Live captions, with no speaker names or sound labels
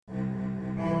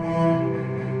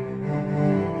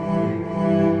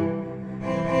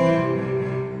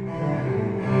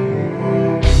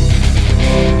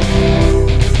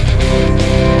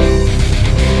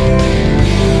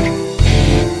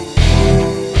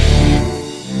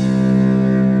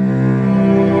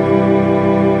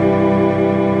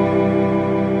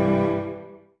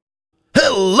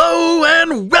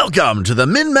Welcome to the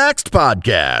MinMaxed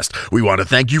Podcast. We want to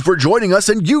thank you for joining us,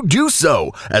 and you do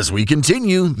so as we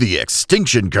continue the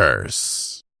Extinction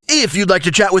Curse. If you'd like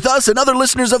to chat with us and other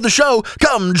listeners of the show,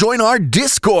 come join our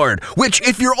Discord, which,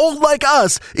 if you're old like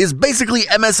us, is basically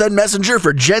MSN Messenger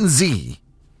for Gen Z.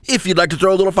 If you'd like to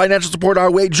throw a little financial support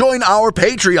our way, join our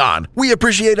Patreon. We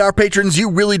appreciate our patrons.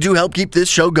 You really do help keep this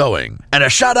show going. And a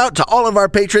shout out to all of our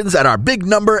patrons at our big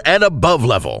number and above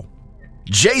level.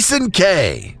 Jason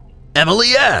K, Emily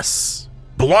S,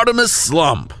 Blartimus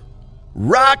Slump,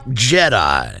 Rock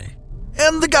Jedi,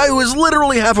 and the guy who is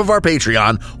literally half of our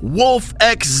Patreon, Wolf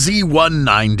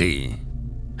XZ190.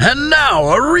 And now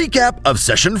a recap of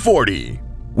Session 40.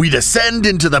 We descend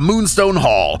into the Moonstone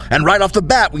Hall, and right off the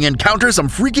bat we encounter some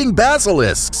freaking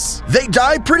basilisks. They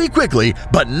die pretty quickly,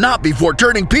 but not before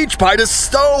turning Peach Pie to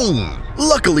stone.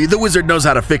 Luckily, the wizard knows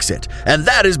how to fix it, and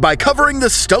that is by covering the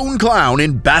stone clown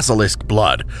in basilisk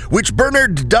blood, which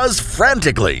Bernard does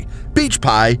frantically. Peach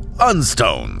Pie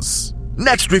unstones.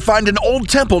 Next, we find an old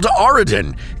temple to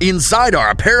Aridin. Inside are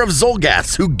a pair of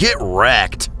Zolgaths who get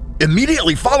wrecked.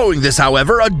 Immediately following this,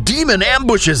 however, a demon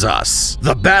ambushes us.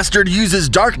 The bastard uses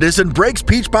darkness and breaks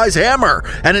Peach Pie's hammer,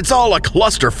 and it's all a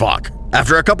clusterfuck.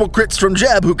 After a couple crits from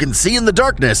Jeb, who can see in the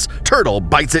darkness, Turtle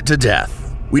bites it to death.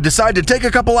 We decide to take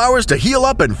a couple hours to heal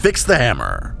up and fix the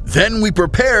hammer. Then we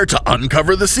prepare to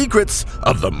uncover the secrets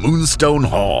of the Moonstone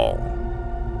Hall.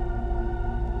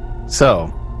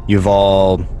 So, you've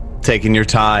all taken your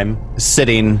time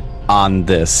sitting on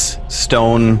this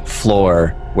stone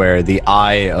floor where the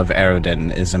Eye of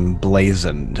Aridin is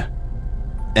emblazoned.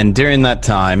 And during that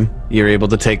time, you're able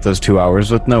to take those 2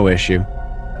 hours with no issue.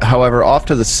 However, off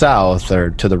to the south, or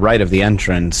to the right of the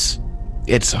entrance,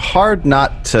 it's hard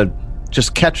not to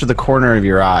just catch the corner of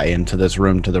your eye into this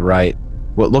room to the right.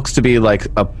 What looks to be like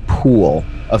a pool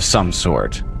of some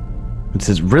sort. It's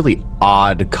this really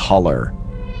odd color,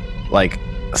 like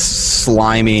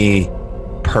slimy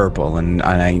purple,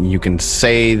 and you can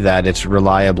say that it's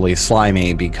reliably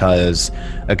slimy because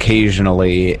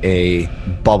occasionally a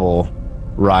bubble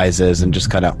rises and just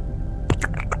kind of...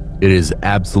 It is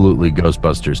absolutely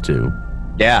Ghostbusters 2.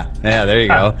 Yeah, there you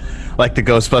go. Like the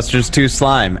Ghostbusters 2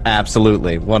 slime,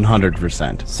 absolutely,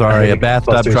 100%. Sorry, a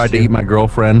bathtub tried to eat my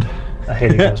girlfriend. I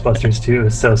hated Ghostbusters 2. It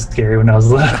was so scary when I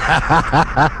was little.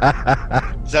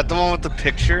 Is that the one with the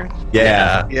picture?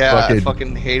 Yeah. I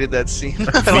fucking hated that scene.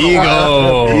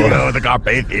 Vigo, the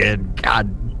Carpathian.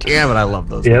 God damn it, I love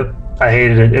those. Yep, I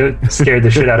hated it. It scared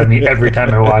the shit out of me every time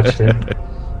I watched it.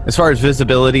 As far as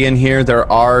visibility in here,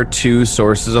 there are 2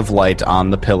 sources of light on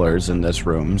the pillars in this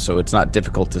room, so it's not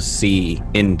difficult to see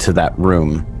into that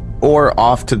room. Or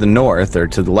off to the north, or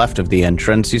to the left of the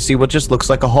entrance, you see what just looks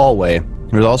like a hallway.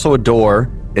 There's also a door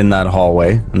in that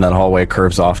hallway, and that hallway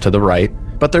curves off to the right.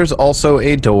 But there's also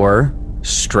a door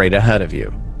straight ahead of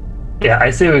you. Yeah,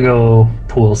 I say we go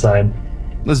poolside.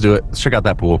 Let's do it. Let's check out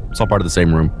that pool. It's all part of the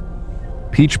same room.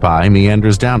 Peach Pie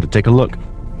meanders down to take a look.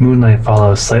 Moonlight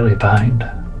follows slightly behind.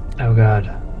 Oh god.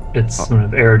 It's one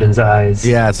of Aridin's eyes.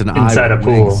 Yeah, it's an eye inside a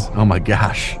pool. wings. Oh my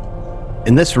gosh.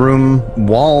 In this room,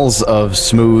 walls of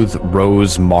smooth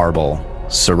rose marble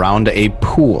surround a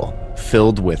pool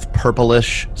filled with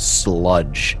purplish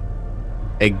sludge.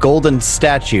 A golden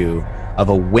statue of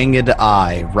a winged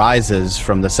eye rises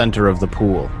from the center of the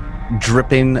pool,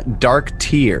 dripping dark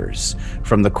tears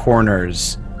from the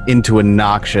corners into a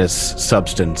noxious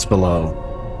substance below.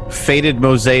 Faded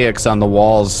mosaics on the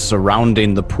walls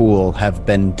surrounding the pool have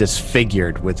been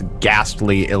disfigured with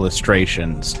ghastly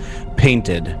illustrations,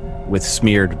 painted with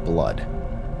smeared blood.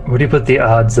 Where do you put the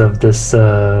odds of this,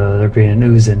 there being an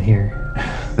ooze in here?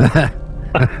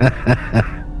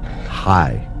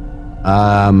 Hi.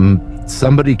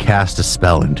 Somebody cast a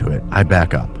spell into it. I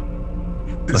back up.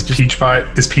 Is Peach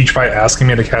Pie asking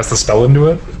me to cast a spell into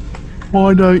it?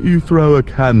 Why don't you throw a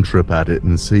cantrip at it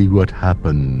and see what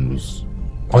happens?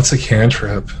 What's a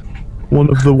cantrip? One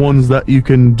of the ones that you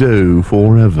can do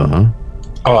forever.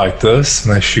 I like this,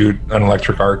 and I shoot an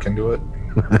electric arc into it.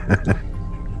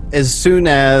 As soon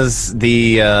as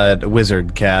the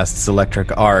wizard casts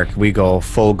electric arc, we go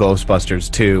full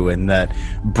Ghostbusters 2, and that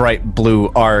bright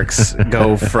blue arcs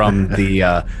go from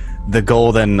the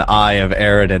golden eye of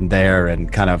Aridin there and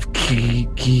kind of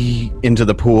key into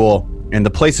the pool. And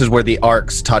the places where the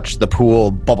arcs touch the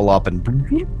pool bubble up and...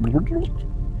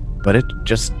 But it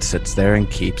just sits there and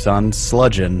keeps on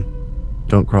sludging.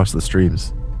 Don't cross the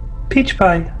streams. Peach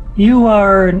Pie, you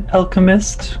are an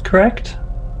alchemist, correct?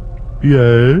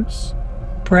 Yes.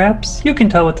 Perhaps you can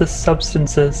tell what this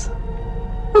substance is.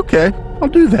 Okay, I'll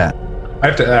do that. I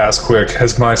have to ask quick,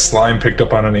 has my slime picked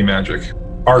up on any magic?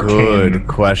 Good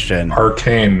question.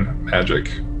 Arcane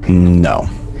magic. No.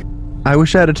 I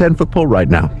wish I had a 10-foot pole right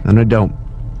now, and I don't.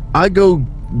 I go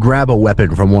grab a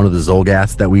weapon from one of the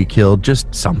Zolgaths that we killed,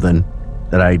 just something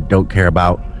that I don't care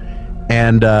about.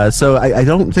 And so I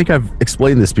don't think I've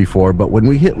explained this before, but when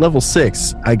we hit level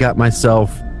 6, I got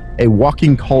myself a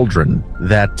walking cauldron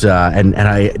that, and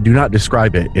I do not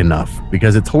describe it enough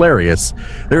because it's hilarious.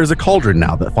 There is a cauldron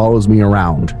now that follows me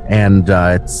around, and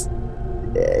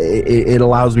it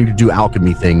allows me to do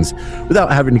alchemy things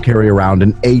without having to carry around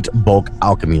an 8-bulk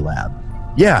alchemy lab.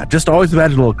 Yeah, just always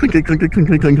imagine a little clink, clink, clink, clink,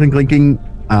 clink, clink, clink, clinking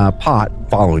pot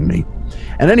following me.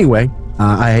 And anyway,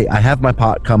 I have my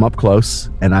pot come up close,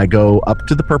 and I go up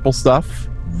to the purple stuff,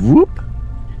 whoop,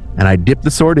 and I dip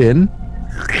the sword in,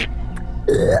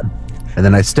 and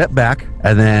then I step back,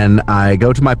 and then I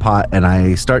go to my pot, and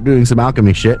I start doing some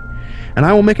alchemy shit, and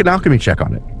I will make an alchemy check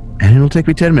on it. And it'll take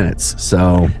me 10 minutes,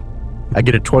 so I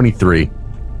get a 23.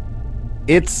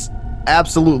 It's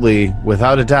absolutely,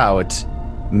 without a doubt,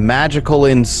 magical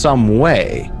in some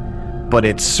way, but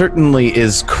it certainly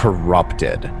is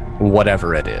corrupted,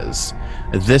 whatever it is.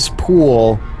 This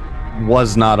pool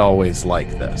was not always like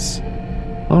this.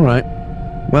 All right.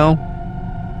 Well,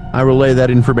 I relay that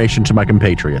information to my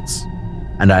compatriots,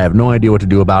 and I have no idea what to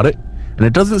do about it, and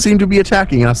it doesn't seem to be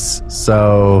attacking us,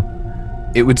 so...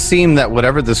 It would seem that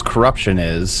whatever this corruption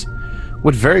is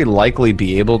would very likely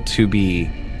be able to be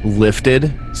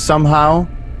lifted somehow,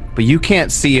 but you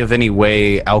can't see of any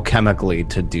way alchemically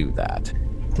to do that.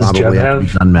 Does Jeb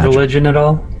have religion at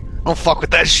all? Don't fuck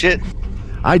with that shit.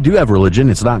 I do have religion.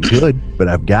 It's not good, but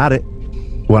I've got it.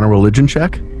 Want a religion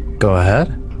check? Go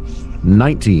ahead.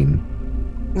 19.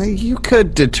 You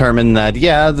could determine that,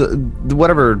 yeah, the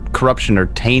whatever corruption or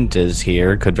taint is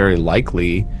here could very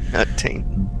likely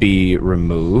be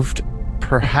removed.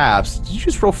 Perhaps. Did you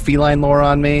just roll feline lore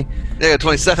on me? Yeah,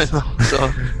 27. So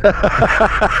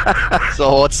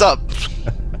what's up?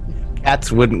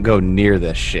 Cats wouldn't go near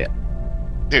this shit.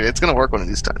 Dude, it's gonna work one of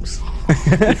these times.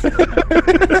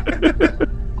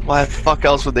 Why the fuck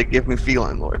else would they give me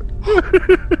feline lore?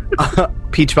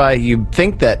 Peach Pie, you'd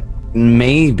think that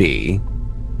maybe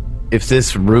if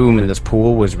this room in this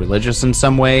pool was religious in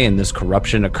some way and this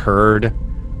corruption occurred,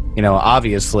 you know,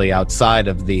 obviously outside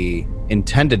of the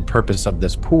intended purpose of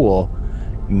this pool,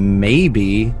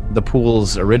 maybe the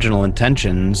pool's original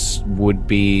intentions would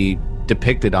be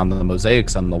depicted on the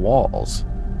mosaics on the walls.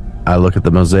 I look at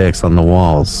the mosaics on the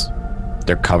walls.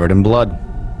 They're covered in blood.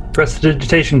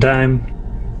 Prestidigitation time.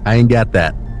 I ain't got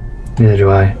that. Neither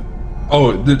do I.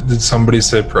 Oh, did somebody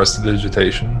say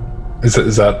prestidigitation?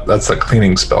 That's a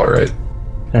cleaning spell, right?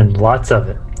 And lots of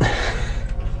it.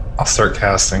 I'll start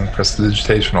casting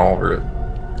prestidigitation all over it.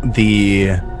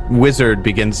 The wizard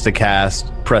begins to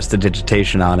cast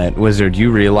prestidigitation on it. Wizard,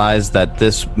 you realize that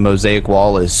this mosaic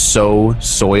wall is so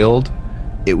soiled,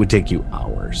 it would take you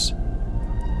hours.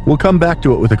 We'll come back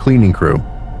to it with a cleaning crew.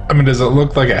 I mean, does it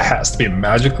look like it has to be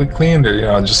magically cleaned,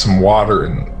 or just some water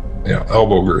and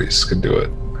elbow grease could do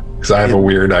it? Because I have a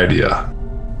weird idea.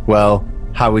 Well,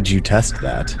 how would you test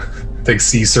that? Take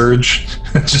Sea Surge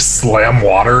and just slam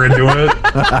water into it.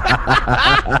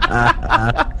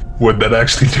 Would that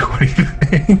actually do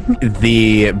anything?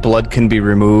 The blood can be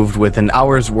removed with an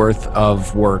hour's worth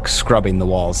of work scrubbing the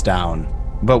walls down.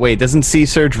 But wait, doesn't Sea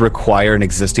Surge require an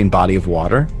existing body of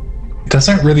water? It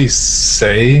doesn't really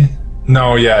say.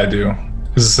 No, yeah, I do.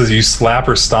 Because it says you slap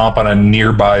or stomp on a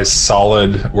nearby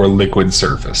solid or liquid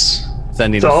surface.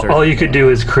 Sending So all you could do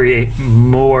is create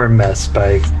more mess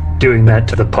by doing that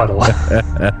to the puddle.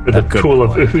 Or the pool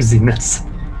of ooziness.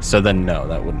 So then no,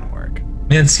 that wouldn't work.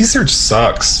 Man, Sea Surge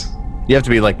sucks. You have to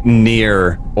be like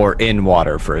near or in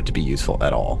water for it to be useful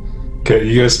at all. Okay,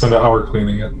 you guys spend an hour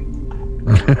cleaning it.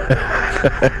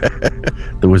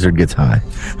 The wizard gets high.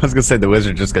 I was gonna say the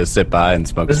wizard just gonna sit by and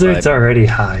smoke. Wizard's already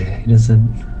high. He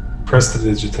doesn't.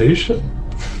 Prestidigitation?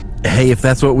 Hey, if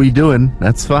that's what we're doing,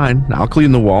 that's fine. I'll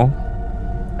clean the wall.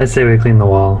 I say we clean the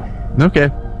wall. Okay.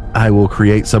 I will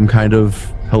create some kind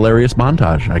of hilarious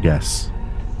montage, I guess.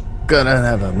 Gonna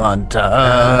have a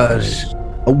montage.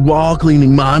 A wall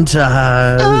cleaning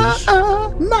montage.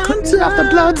 Montage off the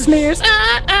blood smears.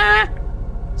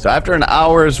 So after an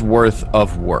hour's worth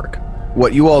of work,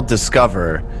 what you all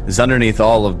discover is underneath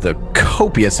all of the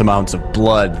copious amounts of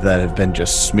blood that have been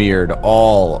just smeared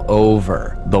all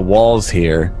over the walls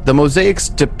here, the mosaics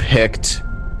depict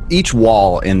each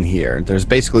wall in here. There's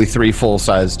basically 3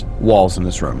 full-sized walls in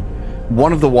this room.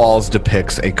 One of the walls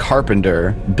depicts a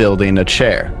carpenter building a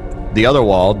chair. The other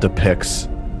wall depicts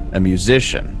a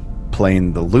musician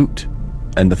playing the lute.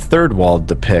 And the third wall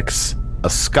depicts a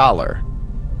scholar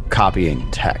copying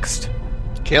text.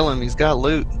 Kill him, he's got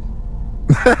loot.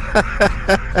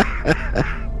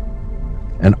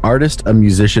 An artist, a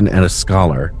musician, and a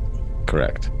scholar.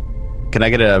 Correct. Can I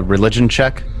get a religion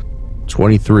check?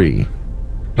 23.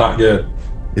 Not good.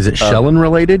 Is it Shellen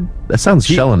related? That sounds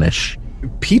Shellenish.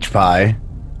 Peach Pie,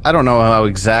 I don't know how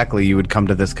exactly you would come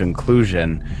to this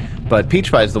conclusion, but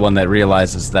Peach Pie is the one that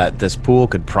realizes that this pool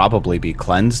could probably be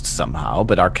cleansed somehow,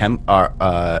 but our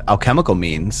alchemical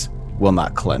means will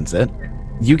not cleanse it.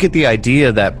 You get the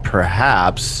idea that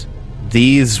perhaps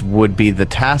these would be the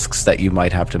tasks that you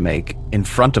might have to make in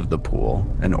front of the pool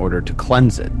in order to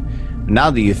cleanse it.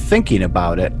 Now that you're thinking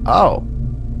about it,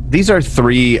 these are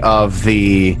 3 of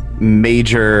the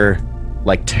major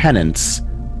tenets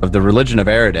of the religion of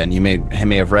Eridan. You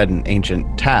may have read in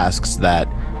ancient texts. In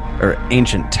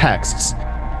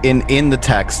the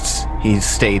texts, he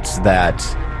states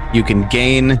that you can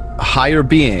gain a higher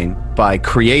being by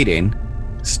creating,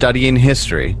 studying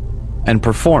history, and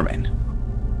performing.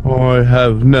 I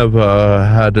have never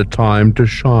had a time to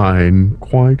shine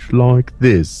quite like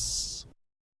this.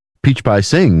 Peach Pie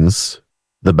sings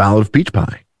the Ballad of Peach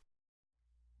Pie.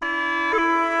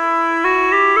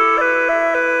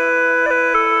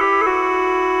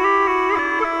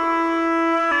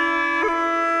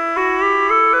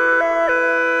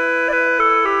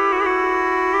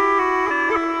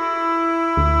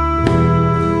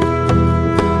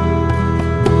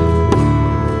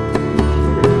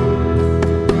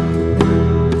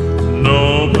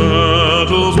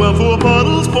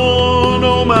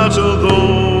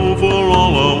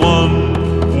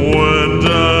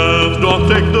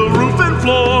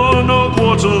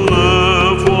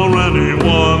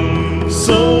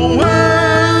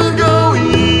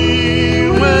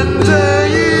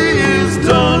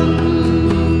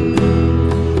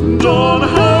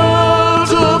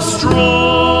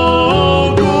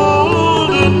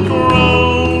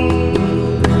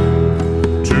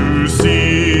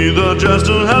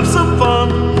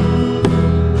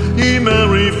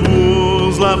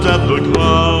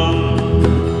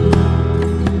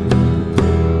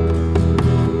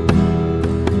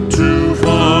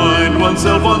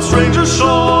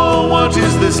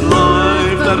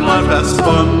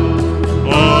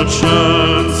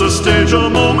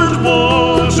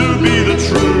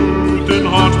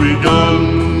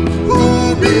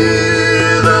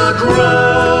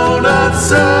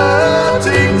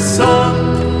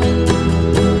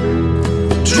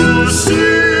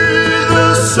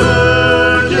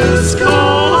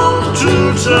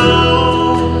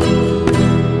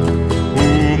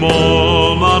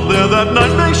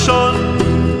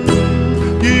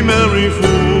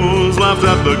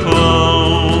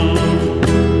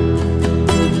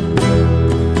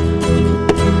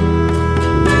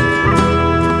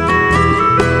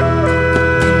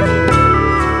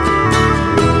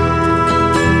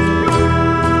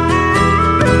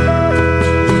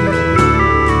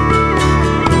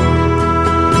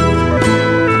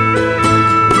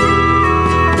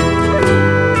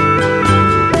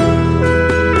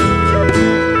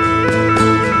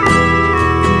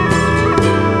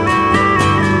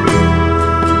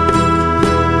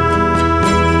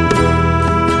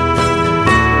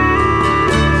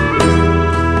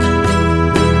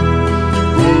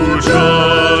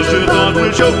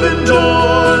 Open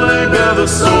door, they bear the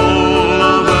soul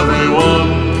of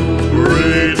everyone.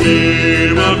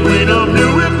 Redeemer, Queen of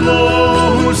new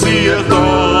implore, who seeth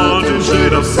thought in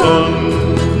shade of sun.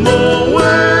 The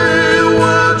way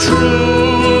where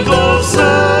truth of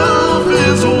self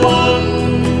is one.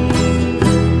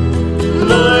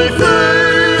 Thy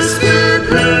face be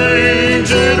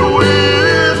painted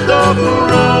with the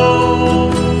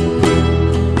crown.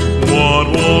 What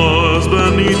was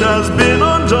beneath has been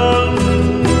undone.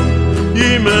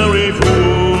 Ye merry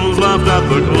fools laughed at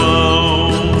the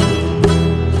clown.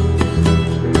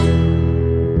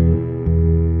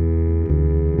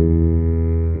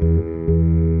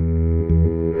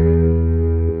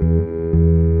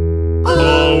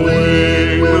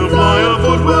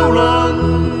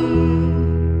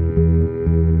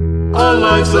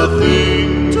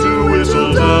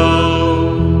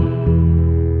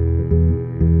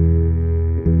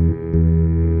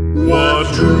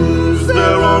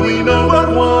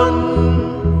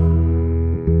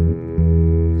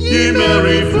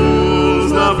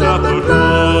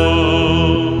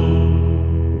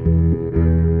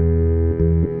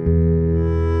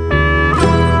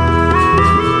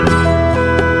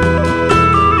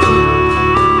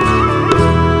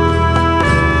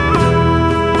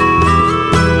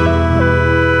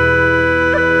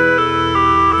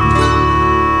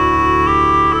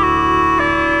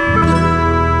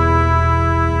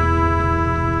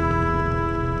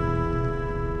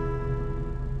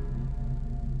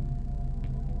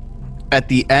 At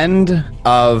the end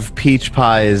of Peach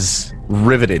Pie's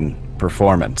riveting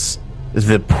performance,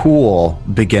 the pool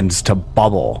begins to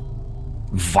bubble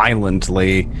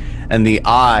violently, and the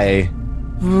eye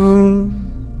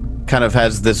kind of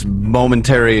has this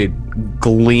momentary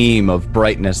gleam of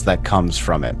brightness that comes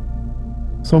from it.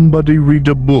 Somebody read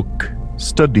a book.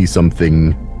 Study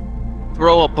something.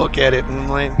 Throw a book at it,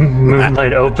 Moonlight.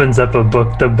 Moonlight opens up a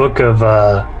book, the book of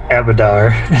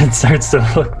Abadar, and starts to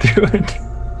look through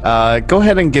it. Go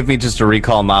ahead and give me just a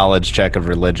recall knowledge check of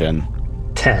religion.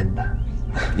 10.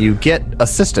 You get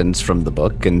assistance from the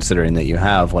book, considering that you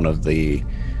have one of the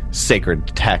sacred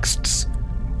texts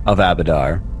of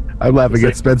Abadar. I'm laughing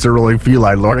at Spencer rolling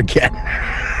feline lore again.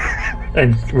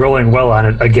 And rolling well on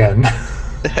it again.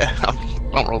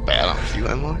 Don't roll bad on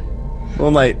feline lore.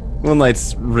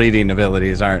 Moonlight's reading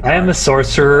abilities aren't. I am a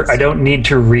sorcerer. I don't need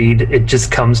to read. It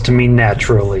just comes to me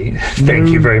naturally. Thank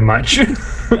you very much.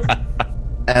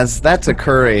 As that's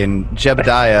occurring,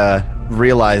 Jebediah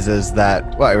realizes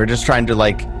that we're just trying to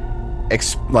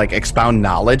expound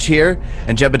knowledge here,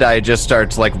 and Jebediah just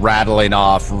starts rattling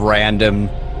off random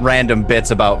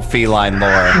bits about feline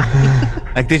lore.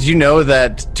 Did you know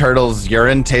that turtles'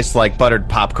 urine tastes like buttered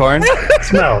popcorn?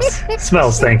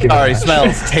 Smells. Thank you. Sorry,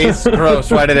 smells, tastes gross.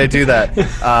 Why did I do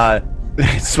that?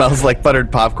 It smells like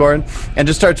buttered popcorn, and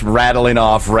just starts rattling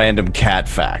off random cat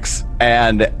facts.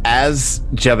 And as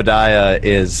Jebediah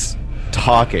is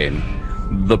talking,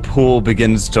 the pool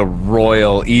begins to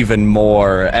roil even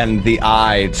more, and the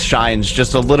eye shines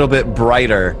just a little bit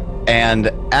brighter. And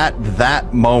at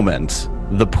that moment,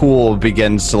 the pool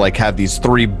begins to have these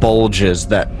 3 bulges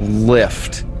that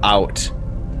lift out,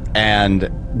 and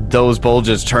those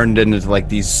bulges turned into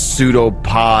these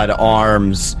pseudopod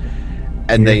arms,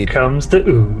 and Here comes the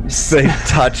ooze.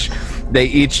 They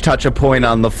each touch a point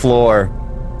on the floor,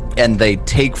 and they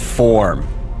take form.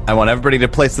 I want everybody to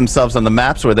place themselves on the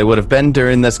maps where they would have been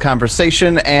during this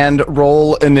conversation and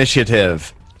roll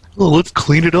initiative. Well, let's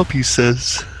clean it up, he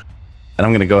says. And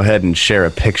I'm going to go ahead and share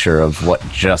a picture of what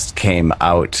just came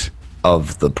out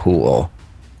of the pool.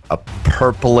 A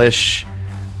purplish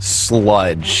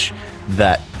sludge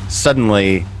that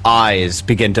suddenly eyes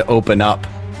begin to open up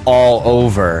all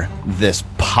over this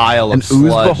pile of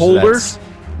sludge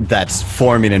that's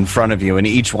forming in front of you. And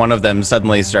each one of them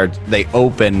suddenly they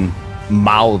open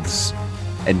mouths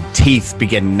and teeth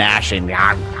begin gnashing.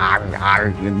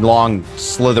 Long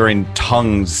slithering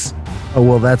tongues. Oh,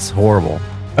 well, that's horrible.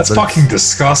 That's fucking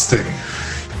disgusting.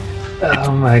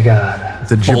 Oh my god.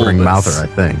 It's a gibbering mouther, I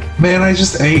think. Man, I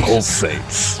just ate.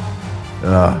 Pulsates.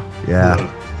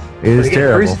 Yeah. It is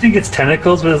terrible. First you think it's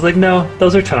tentacles, but it's no,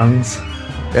 those are tongues.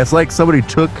 It's like somebody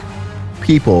took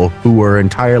people who were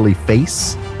entirely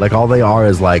face, all they are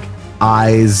is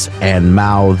eyes and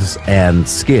mouths and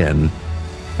skin,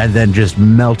 and then just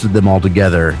melted them all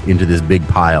together into this big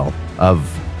pile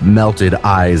of melted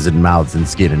eyes and mouths and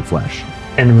skin and flesh.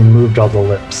 And removed all the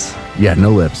lips. Yeah,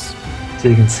 no lips. So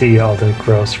you can see all the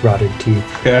gross, rotted teeth.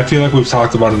 Yeah, I feel like we've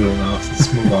talked about it enough.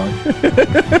 Let's move on.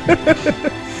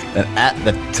 And at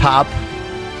the top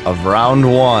of round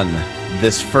 1,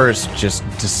 this first just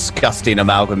disgusting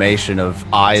amalgamation of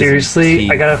eyes. Seriously, and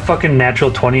teeth. I got a fucking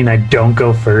natural 20 and I don't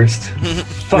go first.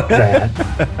 Fuck that.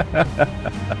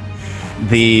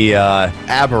 The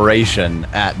aberration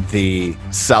at the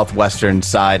southwestern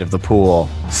side of the pool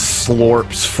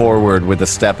slurps forward with a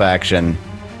step action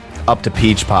up to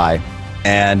Peach Pie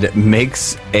and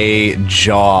makes a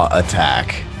jaw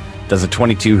attack. Does a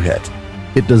 22 hit?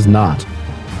 It does not.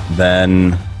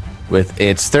 Then, with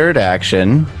its third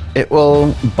action, it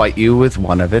will bite you with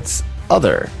one of its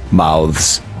other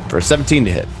mouths for 17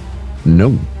 to hit.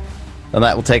 No. And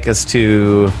that will take us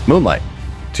to Moonlight.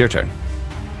 It's your turn.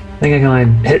 I think I can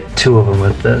only hit 2 of them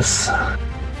with this.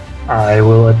 I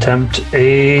will attempt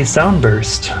a sound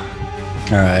burst.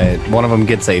 All right. One of them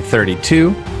gets a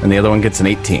 32, and the other one gets an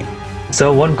 18.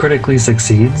 So one critically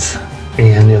succeeds,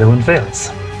 and the other one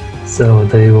fails. So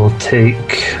they will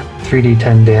take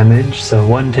 3d10 damage. So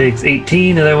one takes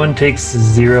 18, the other one takes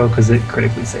 0 because it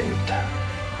critically saved.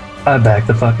 I back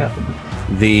the fuck up.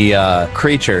 The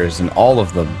creatures and all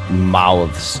of the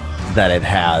mouths that it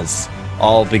has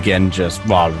all begin just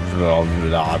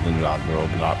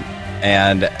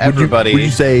and everybody. Would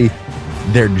you say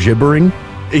they're gibbering?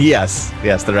 Yes,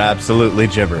 they're absolutely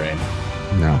gibbering.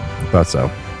 No, I thought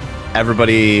so.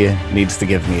 Everybody needs to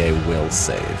give me a will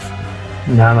save.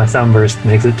 Nah, my sound burst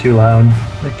makes it too loud.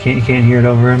 You can't hear it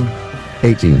over him.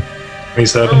 18.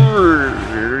 27.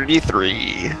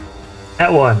 33.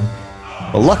 At 1.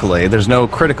 Well, luckily, there's no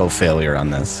critical failure on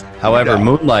this. However,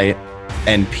 Moonlight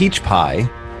and Peach Pie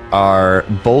are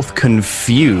both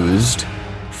confused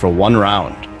for 1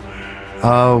 round.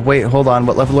 Wait, hold on.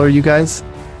 What level are you guys?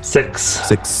 6.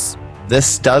 6.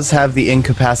 This does have the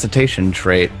incapacitation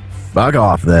trait. Fuck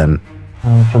off then.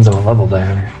 Depends on what level they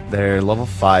are. They're level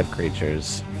 5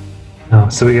 creatures. Oh,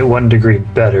 so we get 1 degree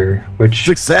better, which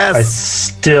Success! I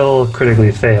still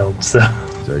critically failed, so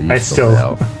you I still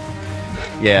fail.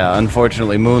 Yeah,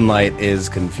 unfortunately, Moonlight is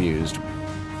confused.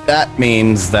 That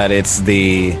means that it's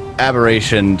the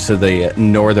aberration to the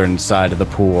northern side of the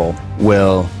pool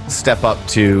will step up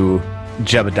to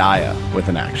Jebediah with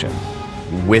an action.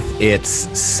 With its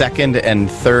second and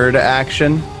third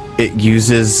action, it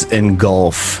uses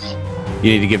Engulf.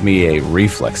 You need to give me a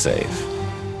reflex save.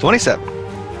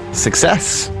 27.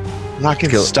 Success. I'm not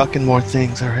getting Kill it. stuck in more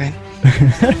things, all right?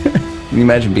 Can you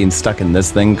imagine being stuck in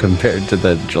this thing compared to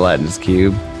the gelatinous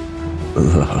cube?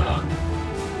 Ugh.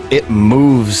 It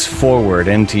moves forward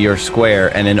into your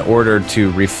square, and in order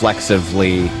to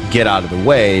reflexively get out of the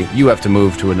way, you have to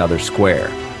move to another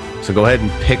square. So go ahead and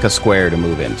pick a square to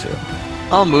move into.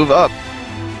 I'll move up.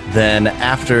 Then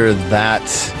after that,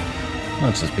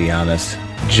 let's just be honest,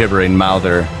 Gibbering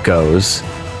Mouther goes.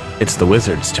 It's the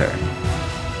wizard's turn.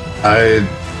 I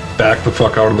back the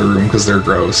fuck out of the room because they're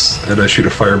gross, and I shoot a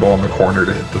fireball in the corner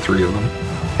to hit the 3 of them.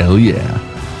 Hell yeah.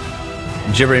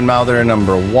 Gibbering Mouther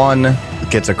number 1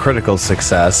 gets a critical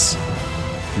success.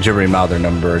 Gibbering Mouther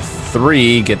number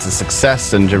 3 gets a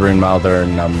success, and Gibbering Mouther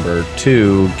number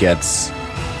 2 gets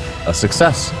a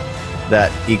success.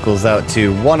 That equals out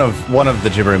to one of the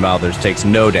Gibbering Mouthers takes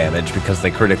no damage because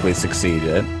they critically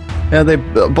succeeded. Yeah,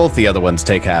 both the other ones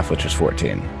take half, which is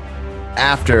 14.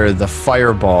 After the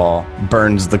fireball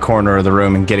burns the corner of the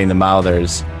room and getting the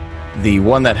Mouthers, the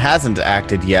one that hasn't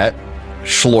acted yet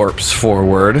schlorps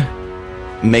forward,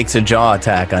 makes a jaw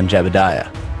attack on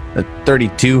Jebediah. A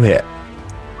 32 hit.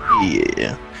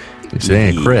 Yeah. It's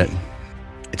a crit.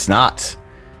 It's not.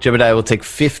 Jebediah will take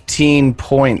 15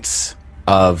 points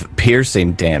of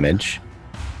piercing damage,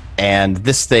 and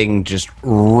this thing just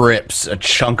rips a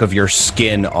chunk of your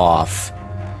skin off,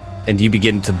 and you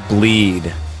begin to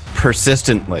bleed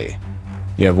persistently.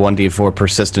 You have 1d4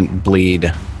 persistent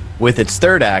bleed. With its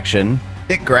third action,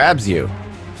 it grabs you.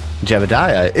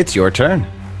 Jebediah, it's your turn.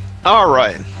 All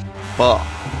right. Well,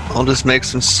 I'll just make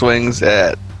some swings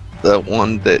at the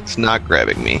one that's not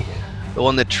grabbing me. The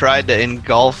one that tried to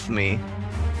engulf me.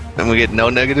 And we get no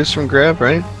negatives from grab,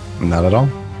 right? Not at all.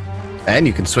 And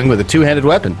you can swing with a two-handed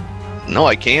weapon. No,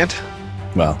 I can't.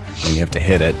 Well, then you have to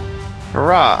hit it.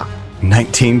 Hurrah.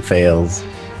 19 fails.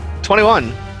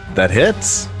 21. That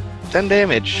hits. 10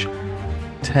 damage.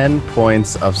 10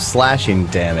 points of slashing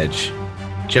damage.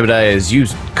 Jebediah, as you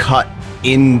cut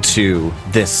into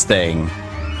this thing,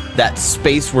 that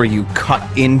space where you cut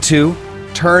into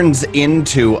turns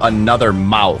into another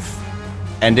mouth,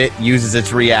 and it uses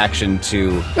its reaction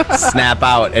to snap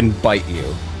out and bite you.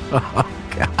 Oh,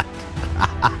 God.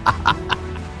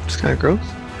 It's kind of gross.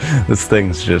 This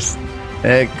thing's just...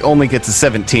 It only gets a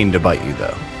 17 to bite you,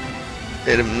 though.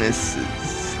 It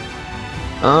misses.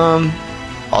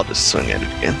 I'll just swing at it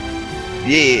again.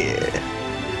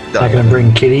 Yeah. Not gonna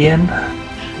bring Kitty in.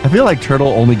 I feel like Turtle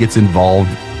only gets involved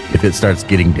if it starts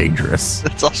getting dangerous.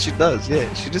 That's all she does,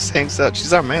 yeah. She just hangs out.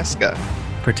 She's our mascot.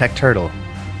 Protect Turtle.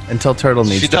 Until Turtle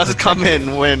needs She to does protect come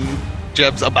in when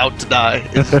Jeb's about to die.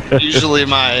 It's usually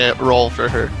my role for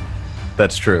her.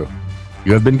 That's true.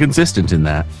 You have been consistent in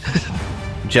that.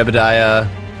 Jebediah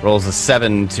rolls a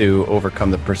 7 to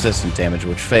overcome the persistent damage,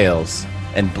 which fails,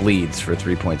 and bleeds for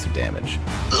 3 points of damage.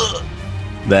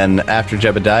 Then, after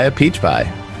Jebediah, Peach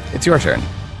Pie. It's your turn.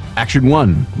 Action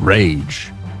 1,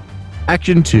 Rage.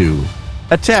 Action 2,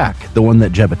 Attack, the one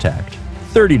that Jeb attacked.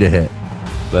 30 to hit.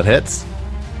 That hits.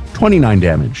 29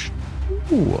 damage.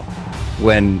 Ooh.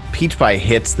 When Peach Pie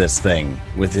hits this thing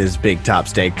with his big top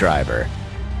stake driver,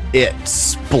 it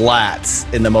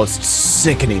splats in the most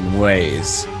sickening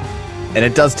ways. And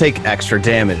it does take extra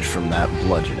damage from that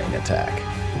bludgeoning attack.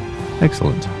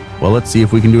 Excellent. Well, let's see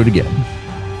if we can do it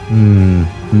again.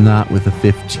 Not with a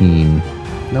 15.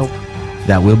 Nope.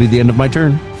 That will be the end of my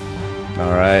turn.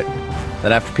 All right.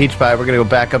 Then after Peach Pie, we're going to go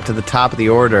back up to the top of the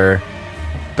order.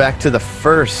 Back to the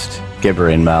first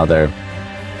Gibbering Mouther.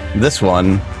 This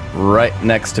one, right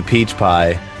next to Peach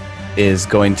Pie, is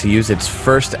going to use its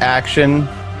first action,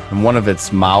 and one of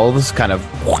its mouths kind of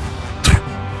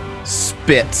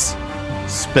spits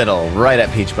spittle right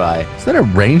at Peach Pie. Is that a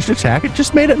ranged attack it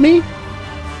just made at me?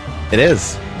 It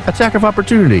is. Attack of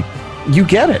opportunity. You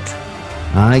get it.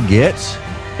 I get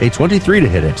a 23 to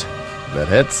hit it. That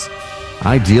hits.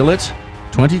 I deal it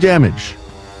 20 damage.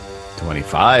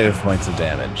 25 points of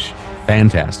damage.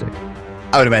 Fantastic.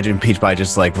 I would imagine Peach Pie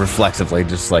just reflexively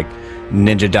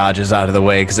ninja dodges out of the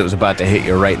way because it was about to hit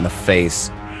you right in the face.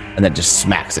 and then just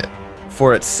smacks it.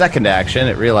 For its second action,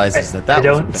 it realizes that I was a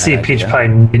don't bad see idea. Peach Pie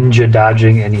ninja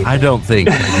dodging anything. I don't think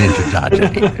I ninja dodge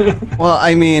anything. Well,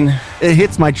 I mean, It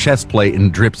hits my chest plate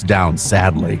and drips down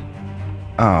sadly,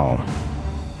 oh,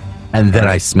 and then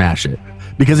I smash it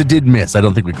because it did miss. I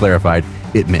don't think we clarified.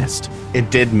 It missed. it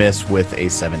did miss with a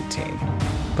 17.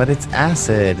 But it's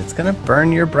acid. It's gonna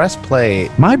burn your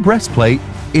breastplate. My breastplate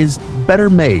is better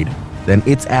made than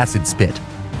its acid spit.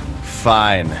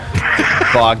 Fine.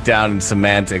 Bogged down in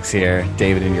semantics here,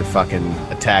 David, in your fucking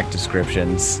attack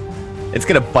descriptions. It's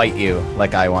gonna bite you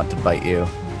like I want to bite you.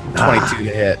 22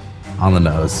 to hit. On the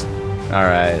nose. All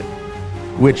right.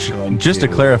 Which, Going just to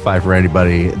to- clarify for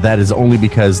anybody, that is only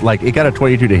because, like, it got a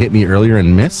 22 to hit me earlier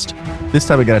and missed. This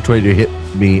time it got a 22 to hit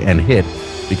me and hit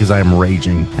because I am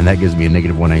raging, and that gives me a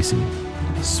 -1 AC.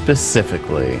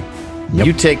 Specifically, Yep.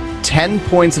 you take 10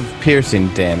 points of piercing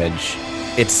damage.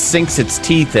 It sinks its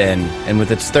teeth in, and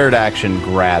with its third action,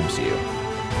 grabs you.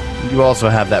 You also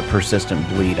have that persistent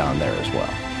bleed on there as well.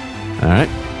 All right.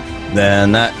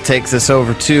 Then that takes us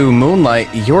over to Moonlight.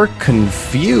 You're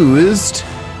confused.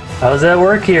 How does that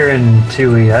work here in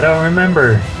Tui? I don't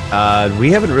remember.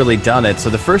 We haven't really done it. So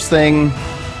the first thing,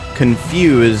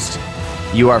 confused,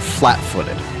 you are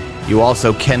flat-footed. You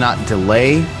also cannot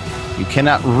delay, you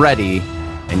cannot ready,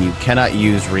 and you cannot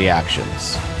use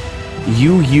reactions.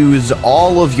 You use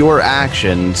all of your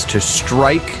actions to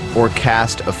strike or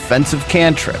cast offensive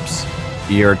cantrips.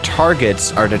 Your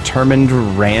targets are determined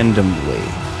randomly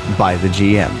by the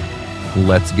GM.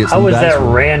 Let's get some How is dice that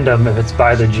rolling. random if it's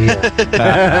by the GM?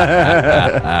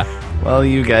 Well,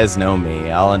 you guys know me.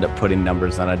 I'll end up putting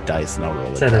numbers on a dice and I'll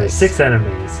roll a Said there's dice. 6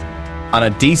 enemies. On a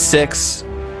d6,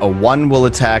 a 1 will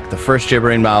attack the first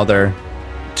Gibbering Mouther,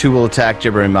 2 will attack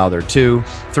Gibbering Mouther 2,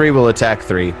 3 will attack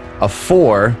 3, a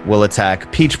 4 will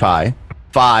attack Peach Pie,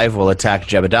 5 will attack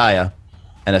Jebediah,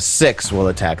 and a 6 will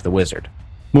attack the Wizard.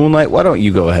 Moonlight, why don't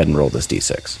you go ahead and roll this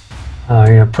d6? Oh,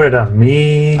 you're gonna put it on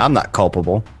me, I'm not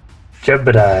culpable.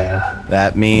 Jebediah.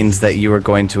 That means that you are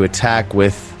going to attack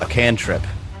with a cantrip,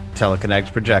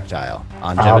 Telekinetic Projectile,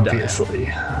 on Jebediah.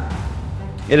 Obviously.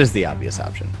 It is the obvious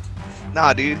option.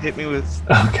 Nah, dude, hit me with.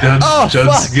 Okay.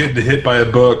 Judd's fuck. getting hit by a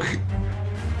book.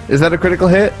 Is that a critical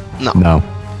hit? No.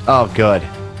 Oh, good.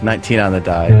 19 on the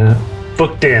die. Yeah.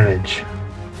 Book damage.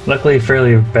 Luckily,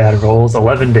 fairly bad rolls.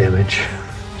 11 damage.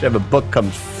 Jeb, a book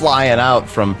comes flying out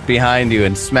from behind you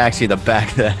and smacks you in the back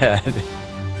of the head.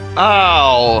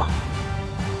 Ow!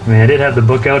 I mean, I did have the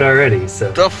book out already,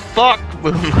 so. The fuck,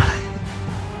 Moonlight?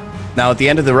 Now, at the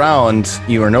end of the round,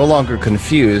 you are no longer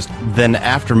confused. Then,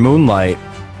 after Moonlight,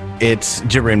 it's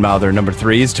Gibbering Mouther number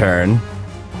 3's turn.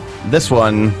 This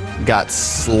one got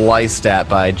sliced at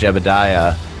by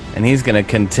Jebediah, and he's going to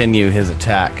continue his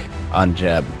attack on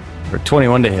Jeb for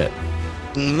 21 to hit.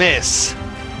 Miss.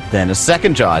 Then a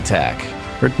second jaw attack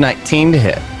for 19 to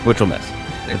hit, which will miss.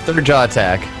 The third jaw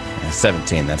attack,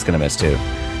 17, that's going to miss too.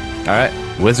 All right,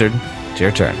 Wizard, it's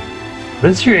your turn. What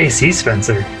is your AC,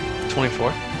 Spencer? 24.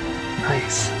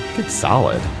 Nice. It's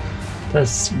solid.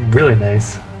 That's really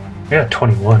nice. I got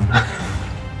 21.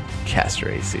 Caster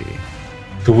AC.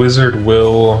 The wizard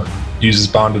will use his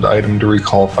bonded item to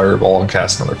recall Fireball and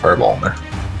cast another Fireball in there.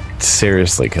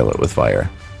 Seriously kill it with fire.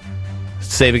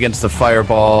 Save against the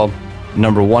fireball.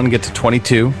 Number 1 gets a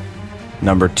 22.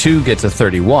 Number 2 gets a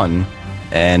 31.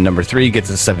 And number 3 gets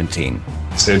a 17.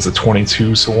 Say it's a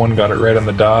 22, so one got it right on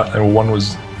the dot, and one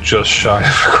was just shy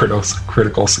of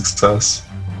critical success.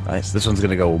 Nice. This one's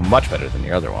going to go much better than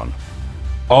your other one.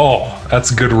 Oh,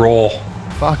 that's a good roll.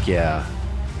 Fuck yeah.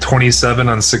 27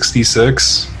 on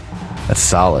 66. That's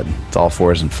solid. It's all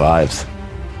 4s and 5s.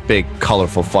 Big,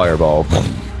 colorful fireball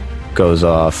goes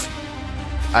off.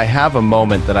 I have a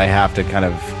moment that I have to kind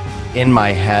of, in my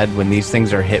head, when these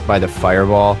things are hit by the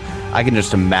fireball, I can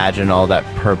just imagine all that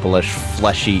purplish,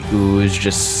 fleshy ooze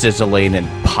just sizzling and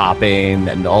popping,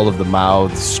 and all of the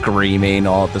mouths screaming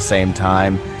all at the same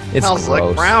time. It's Smells gross.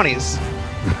 like brownies.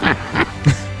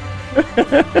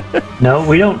 No,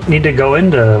 we don't need to go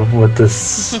into what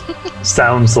this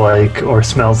sounds like or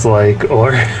smells like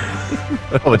or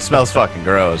Oh, it smells fucking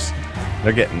gross.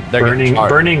 They're getting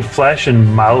burning flesh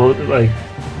and mouth, like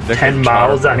They're 10 getting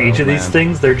mouths on charred, each of these man.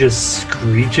 things. They're just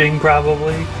screeching,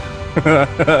 probably.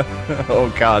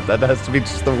 Oh god, that has to be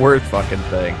just the worst fucking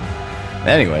thing.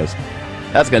 Anyways,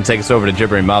 that's going to take us over to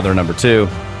Gibbering Mouther number 2.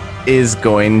 Is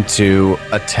going to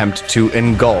attempt to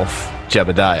engulf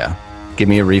Jebediah. Give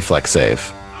me a reflex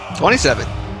save. 27.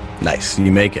 Nice,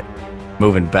 you make it.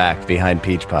 Moving back behind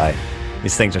Peach Pie.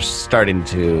 These things are starting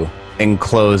to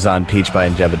enclose on Peach Pie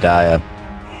and Jebediah.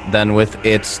 Then with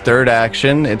its third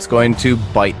action, it's going to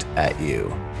bite at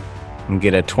you. And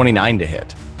get a 29 to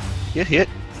hit. Get hit.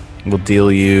 will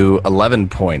deal you 11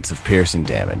 points of piercing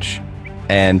damage.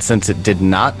 And since it did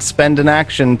not spend an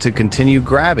action to continue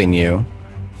grabbing you,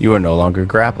 you are no longer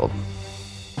grappled.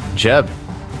 Jeb,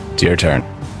 it's your turn.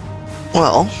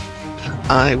 Well,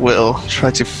 I will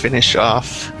try to finish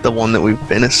off the one that we've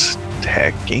been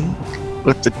attacking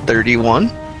with the 31.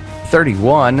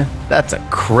 31, that's a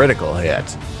critical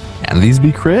hit. Can these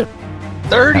be crit?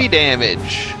 30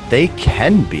 damage. They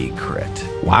can be crit.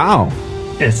 Wow.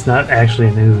 It's not actually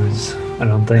an ooze, I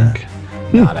don't think.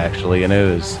 Not actually an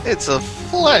ooze. It's a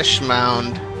flesh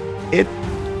mound. It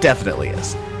definitely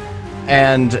is.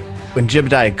 And when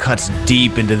Jebediah cuts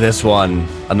deep into this one,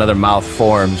 another mouth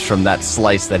forms from that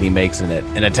slice that he makes in it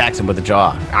and attacks him with a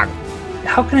jaw.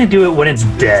 How can I do it when it's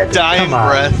dead? Dying Come on.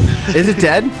 breath. Is it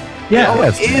dead? Yeah. Oh,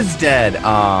 it is dead.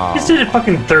 Oh. Just did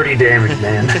fucking 30 damage,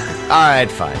 man. All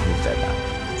right, fine. He's dead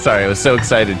now. Sorry, I was so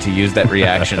excited to use that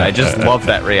reaction. I just love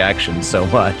that reaction so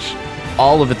much.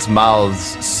 All of its mouths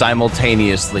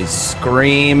simultaneously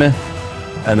scream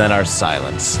and then are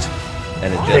silenced.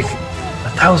 And it Like just...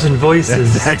 1,000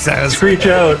 voices screech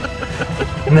out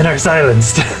and then are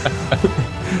silenced.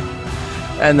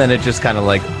 And then it just kind of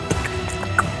like...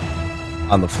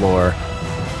 on the floor.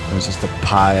 There's just a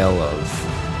pile of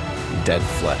dead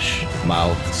flesh,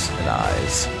 mouths, and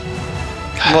eyes.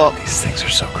 Well, These things are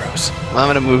so gross. I'm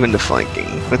going to move into flanking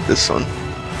with this one.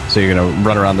 So you're going to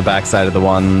run around the backside of the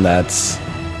one that's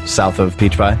south of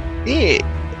Peach Pie? Yeah.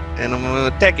 And I'm going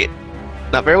to attack it.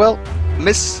 Not very well.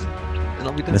 Miss. And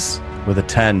I'll be done. This with a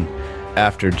 10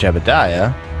 after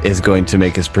Jebediah is going to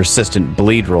make his persistent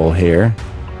bleed roll here.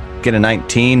 Get a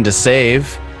 19 to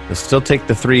save. You'll still take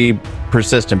the 3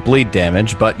 persistent bleed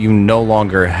damage, but you no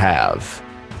longer have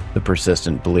the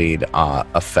persistent bleed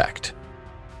effect.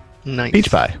 Nice.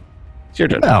 Peach Pie, it's your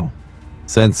turn. Well,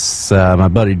 since my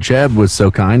buddy Jeb was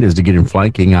so kind as to get him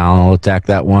flanking, I'll attack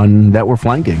that one that we're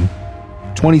flanking.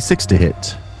 26 to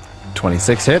hit.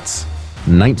 26 hits.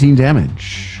 19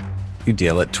 damage. You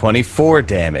deal it 24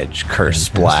 damage. Curse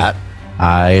splat.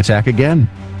 I attack again.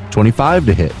 25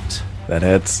 to hit. That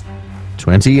hits.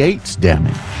 28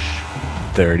 damage.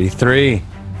 33.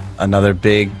 Another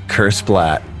big curse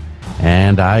splat.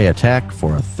 And I attack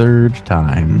for a third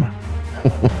time.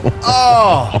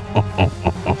 Oh!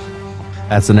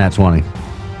 That's a nat 20.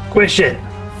 Quit shit.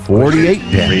 48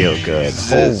 damage. Real good.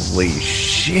 Holy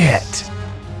shit.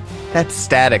 That's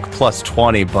static plus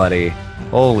 20, buddy.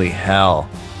 Holy hell.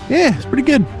 Yeah, it's pretty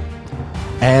good.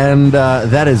 And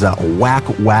that is a whack,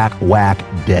 whack, whack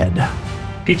dead.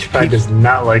 Peach Pie does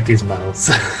not like these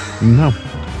mouths. No.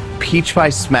 Peach Pie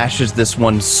smashes this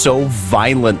one so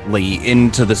violently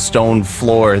into the stone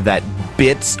floor that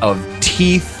bits of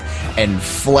teeth and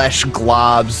flesh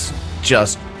globs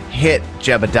just hit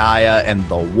Jebediah and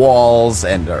the walls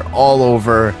and are all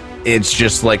over. It's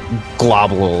just like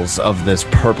globules of this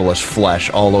purplish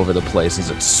flesh all over the place as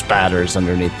it spatters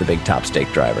underneath the big top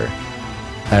stake driver.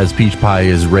 As Peach Pie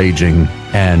is raging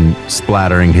and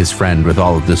splattering his friend with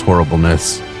all of this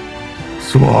horribleness.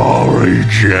 Sorry,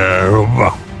 Jeb.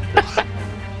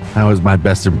 That was my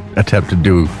best attempt to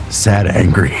do sad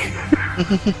angry.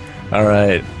 All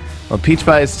right. Well, Peach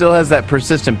Pie still has that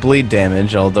persistent bleed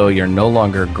damage, although you're no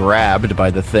longer grabbed by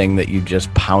the thing that you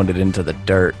just pounded into the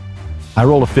dirt. I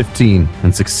roll a 15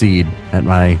 and succeed at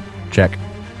my check.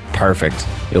 Perfect.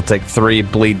 You'll take 3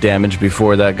 bleed damage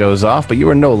before that goes off, but you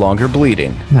are no longer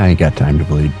bleeding. I ain't got time to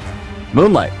bleed.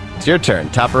 Moonlight, it's your turn.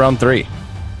 Top around 3.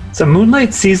 So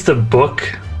Moonlight sees the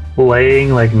book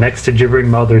laying like next to Gibbering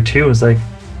Mother 2 and is like,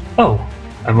 oh,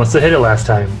 I must have hit it last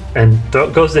time. And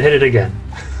goes to hit it again.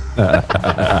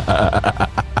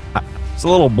 It's a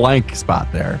little blank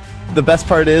spot there. The best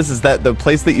part is that the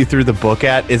place that you threw the book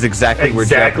at is exactly where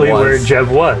Jeb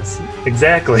was.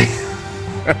 Exactly.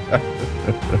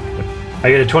 I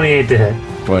get a 28 to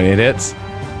hit. 28 hits.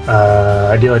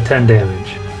 I deal a 10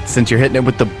 damage. Since you're hitting it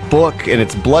with the book and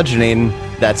it's bludgeoning,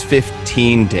 that's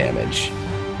 15 damage.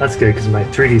 That's good because my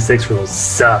 3d6 rolls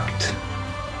sucked.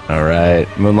 All right.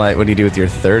 Moonlight, what do you do with your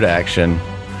third action?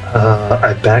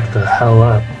 I back the hell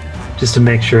up just to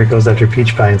make sure it goes after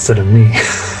Peach Pie instead of me.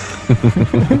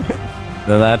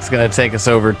 Then that's going to take us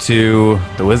over to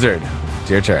the wizard. It's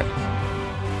your turn.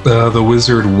 The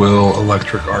wizard will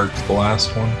electric arc the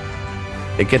last one.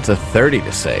 It gets a 30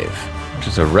 to save, which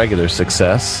is a regular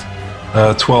success.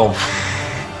 12.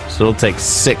 So it'll take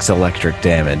 6 electric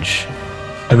damage.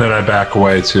 And then I back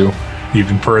away too.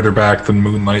 Even further back than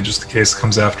Moonlight, just in case it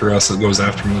comes after us, it goes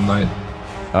after Moonlight.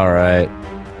 All right.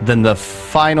 Then the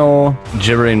final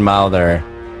Gibbering Mouther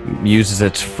uses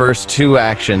its first 2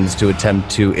 actions to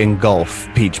attempt to engulf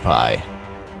Peach Pie.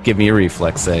 Give me a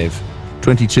reflex save.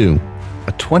 22.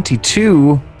 A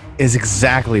 22 is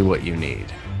exactly what you need.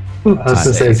 Ooh, I was going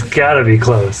to say, it's got to be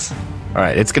close. All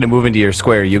right, it's going to move into your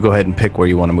square. You go ahead and pick where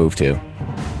you want to move to.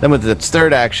 Then with its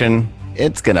third action,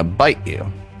 it's going to bite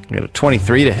you. You got a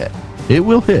 23 to hit. It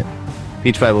will hit.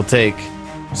 Peach Pie will take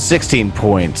 16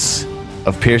 points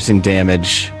of piercing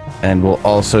damage and will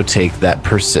also take that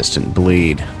persistent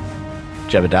bleed.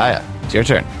 Jebediah, it's your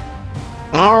turn.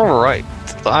 All right.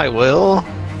 I will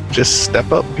just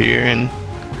step up here and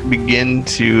begin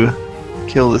to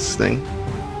kill this thing.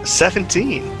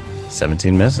 17.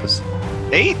 17 misses.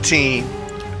 18.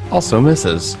 Also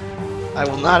misses. I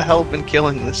will not help in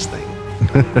killing this thing.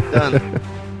 Done.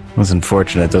 It was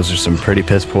unfortunate. Those are some pretty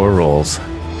piss poor rolls.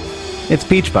 It's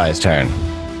Peach Pie's turn.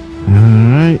 All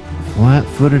right,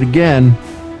 flat-footed again.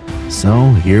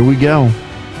 So here we go.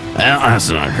 Well, that's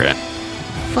not a crit.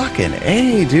 Fucking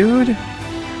A, dude.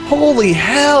 Holy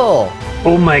hell.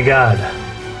 Oh my god.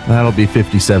 That'll be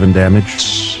 57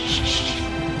 damage.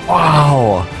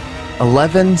 Wow.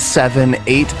 11, 7,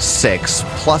 8, 6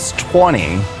 plus 20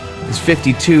 is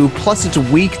 52, plus it's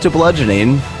weak to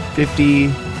bludgeoning,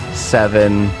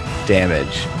 57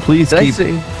 damage. Please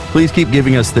keep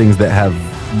giving us things that have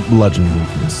bludgeoning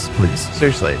weakness, please.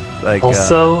 Seriously. Like,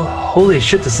 Also, holy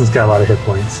shit, this one's got a lot of hit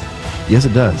points. Yes,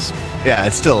 it does. yeah,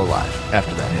 it's still alive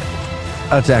after that hit.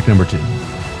 Attack number 2.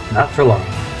 Not for long.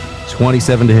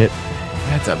 27 to hit,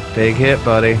 That's a big hit,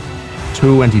 buddy.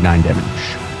 29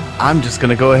 damage. I'm just going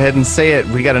to go ahead and say it.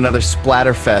 We got another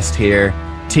splatterfest here.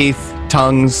 Teeth,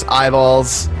 tongues,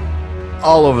 eyeballs,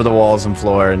 all over the walls and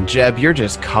floor. And Jeb, you're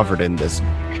just covered in this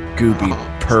goopy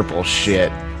purple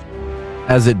shit.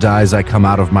 As it dies, I come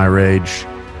out of my rage.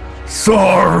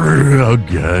 Sorry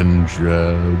again,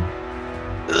 Jeb.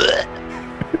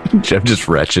 Jeb just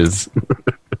retches.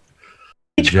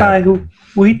 Peach Pie,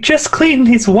 we just cleaned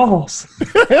these walls.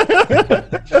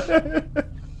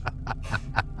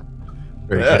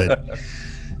 Very good.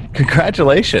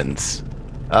 Congratulations.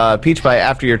 Peach Pie,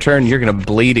 after your turn, you're going to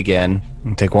bleed again.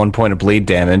 You take 1 point of bleed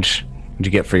damage. What'd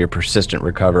you get for your persistent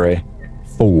recovery?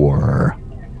 4.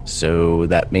 So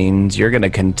that means you're going to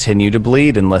continue to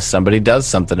bleed unless somebody does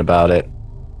something about it.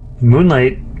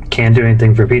 Moonlight can't do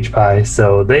anything for Peach Pie,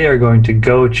 so they are going to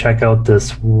go check out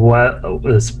this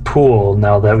pool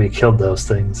now that we killed those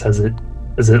things.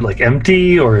 Is it like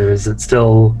empty, or is it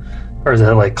still, or is it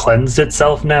like cleansed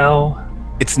itself now?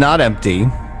 It's not empty.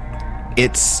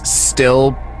 It's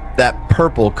still that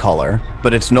purple color,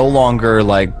 but it's no longer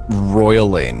like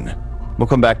roiling. We'll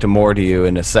come back to more to you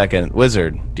in a second.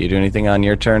 Wizard, do you do anything on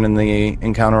your turn in the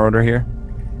encounter order here?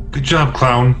 Good job,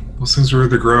 clown. Those things were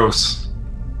really gross.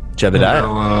 Jebediah?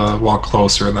 I'll walk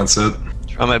closer, and that's it.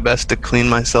 Try my best to clean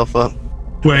myself up.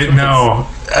 Wait, no.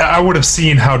 I would have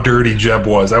seen how dirty Jeb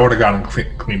was. I would have gone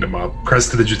and cleaned him up.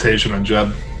 Prestidigitation on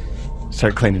Jeb.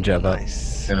 Start cleaning Jeb up.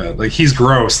 Nice. Yeah, like he's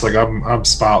gross. Like I'm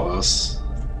spotless.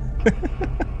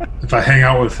 If I hang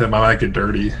out with him, I might get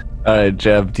dirty. All right,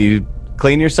 Jeb, do you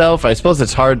clean yourself? I suppose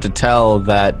it's hard to tell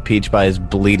that Peach Pie is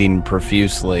bleeding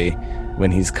profusely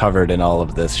when he's covered in all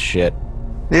of this shit.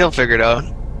 He'll figure it out.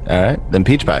 All right, then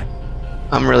Peach Pie.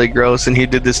 I'm really gross, and he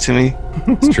did this to me.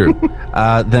 It's true.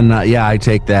 Yeah, I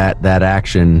take that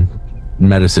action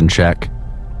medicine check.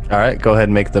 All right, go ahead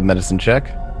and make the medicine check.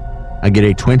 I get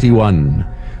a 21.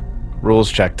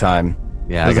 Rules check time.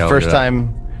 Yeah, This is the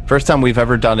first time we've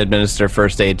ever done administer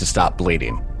first aid to stop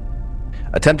bleeding.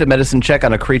 Attempt a medicine check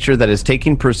on a creature that is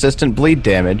taking persistent bleed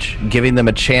damage, giving them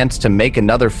a chance to make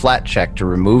another flat check to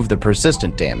remove the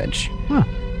persistent damage. Huh.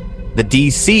 The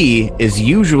DC is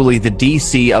usually the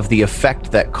DC of the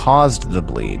effect that caused the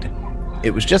bleed.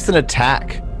 It was just an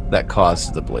attack that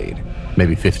caused the bleed.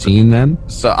 Maybe 15 then?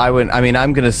 So I'm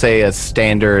going to say a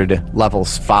standard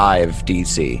levels 5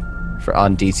 DC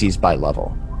on DCs by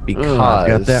level. Because I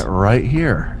got that right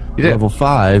here. You did. Level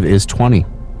 5 is 20.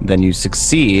 Then you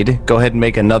succeed. Go ahead and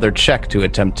make another check to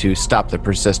attempt to stop the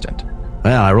persistent.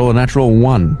 Well, I roll a natural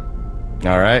 1.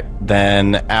 All right.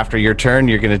 Then after your turn,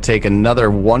 you're going to take another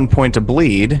 1 point of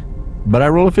bleed. But I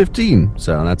roll a 15,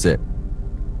 so that's it.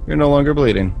 You're no longer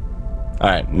bleeding. All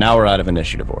right. Now we're out of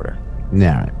initiative order.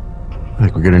 Yeah, I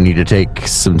think we're going to need to take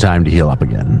some time to heal up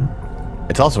again.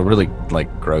 It's also really,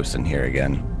 gross in here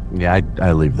again. Yeah,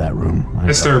 I leave that room.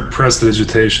 I start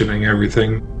prestidigitationing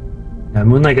everything.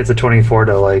 Moonlight gets a 24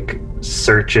 to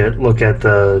search it, look at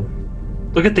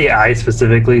the eye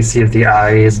specifically, see if the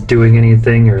eye is doing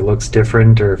anything or looks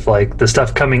different, or if the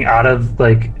stuff coming out of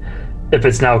if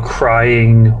it's now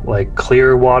crying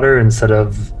clear water instead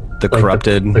of The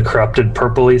corrupted. the corrupted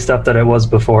purpley stuff that it was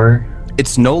before.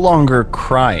 It's no longer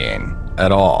crying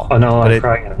at all. Oh no, But I'm it-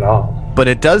 crying at all. But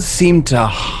it does seem to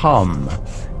hum.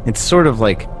 It's sort of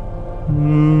like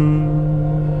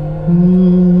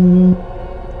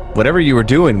Whatever you were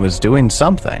doing was doing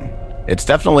something. It's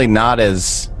definitely not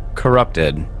as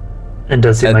corrupted. It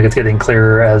does seem like it's getting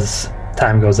clearer as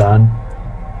time goes on.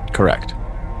 Correct.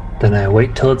 Then I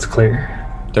wait till it's clear.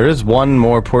 There is one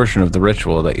more portion of the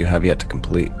ritual that you have yet to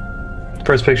complete.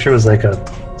 First picture was like is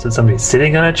it somebody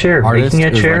sitting on a chair, making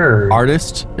a chair? Or?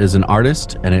 Artist is an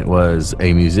artist, and it was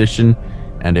a musician,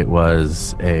 and it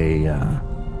was a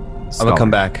I'm gonna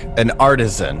come back. An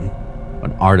artisan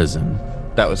An artisan.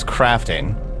 that was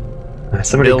crafting.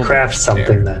 Somebody Build craft a something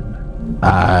chair. then.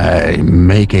 I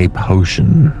make a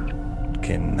potion.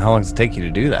 How long does it take you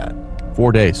to do that?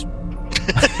 4 days. You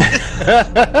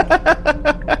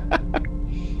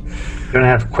don't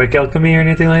have quick alchemy or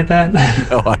anything like that?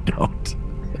 No, I don't.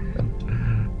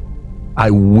 I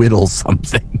whittle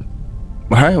something.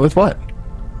 All right, with what?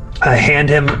 I hand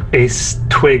him a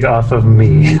twig off of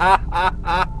me.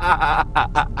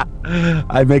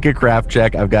 I make a craft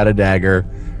check. I've got a dagger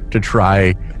to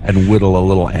try and whittle a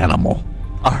little animal.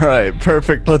 All right,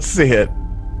 perfect. Let's see it.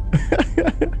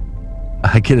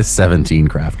 I get a 17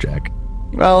 craft check.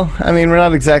 Well, I mean, we're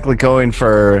not exactly going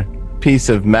for piece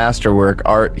of masterwork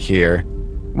art here.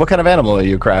 What kind of animal are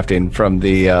you crafting from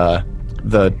the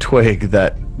twig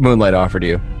that Moonlight offered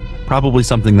you? Probably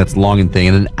something that's long and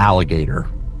thin, an alligator.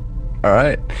 All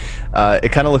right.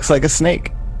 It kind of looks like a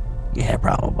snake. Yeah,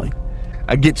 probably.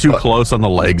 I get too close on the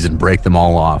legs and break them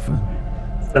all off.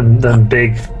 Them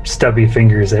big stubby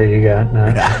fingers that you got.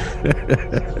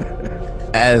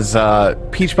 As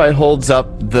Peach Pie holds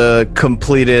up the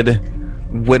completed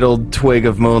whittled twig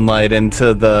of Moonlight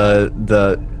into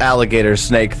the alligator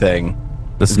snake thing.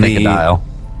 The snakeadile.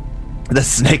 The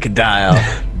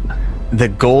snakeadile. The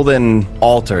golden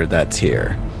altar that's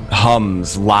here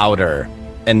hums louder,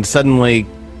 and suddenly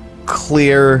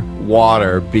clear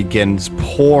water begins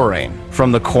pouring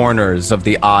from the corners of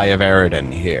the Eye of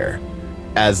Eridan here.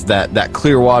 As that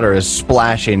clear water is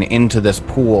splashing into this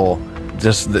pool,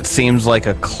 just that seems like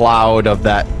a cloud of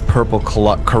that purple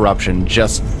corruption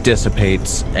just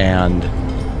dissipates and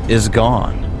is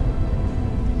gone.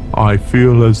 I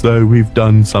feel as though we've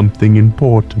done something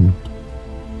important.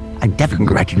 I'm definitely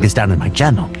writing this down in my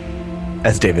journal.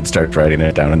 As David starts writing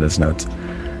it down in his notes.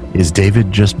 Is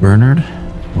David just Bernard?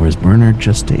 Or is Bernard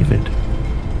just David?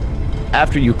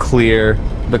 After you clear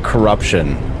the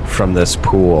corruption from this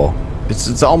pool,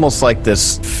 it's almost like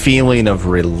this feeling of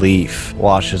relief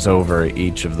washes over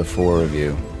each of the 4 of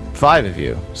you. 5 of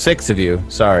you. 6 of you.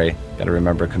 Sorry. Gotta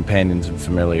remember companions and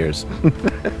familiars.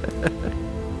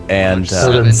 And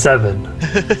So then 7.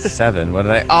 7. What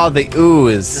did I... Oh, the ooh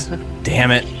is...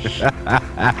 Damn it.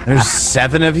 There's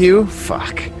 7 of you?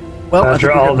 Fuck. Well,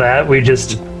 After all that, we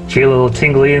just feel a little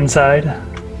tingly inside.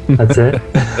 That's it.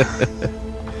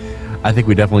 I think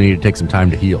we definitely need to take some time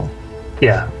to heal.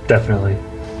 Yeah, definitely.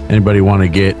 Anybody want to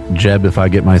get Jeb if I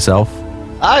get myself?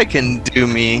 I can do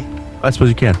me. I suppose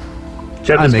you can.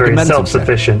 Jeb I is make a very medicine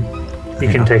self-sufficient. He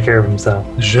can take care of himself.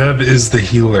 Jeb is the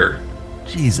healer.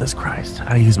 Jesus Christ.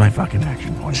 I use my fucking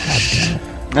action point. God damn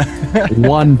it.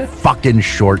 One fucking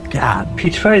short. God.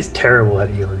 Peach Pie is terrible at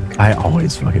healing. I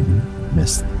always fucking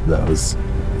miss those.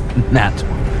 That's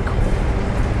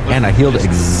and I healed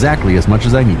exactly as much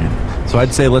as I needed. So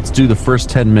I'd say let's do the first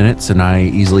 10 minutes and I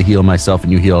easily heal myself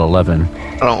and you heal 11.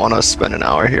 I don't want to spend an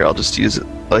hour here. I'll just use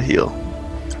a heal.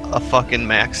 A fucking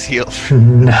max heal.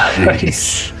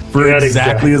 Nice. For Yeah,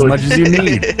 exactly as much as you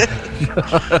need.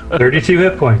 32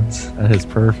 hit points. That is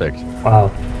perfect. Wow.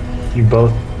 You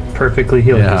both perfectly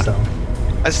healed Yeah. yourself.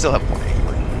 I still have plenty of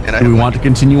healing. And I Do we have want to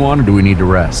continue on or do we need to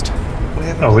rest? we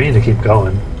have, Oh, we need to keep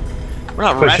going. we're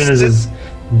not Question rested. is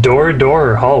door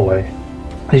or hallway?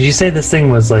 Did you say this thing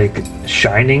was like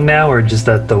shining now, or just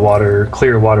that the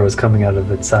clear water was coming out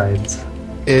of its sides?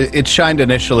 It shined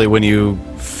initially when you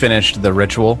finished the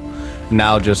ritual.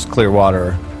 Now just clear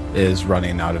water is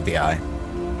running out of the eye.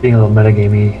 Being a little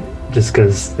metagamey, just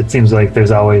because it seems like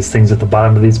there's always things at the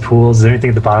bottom of these pools. Is there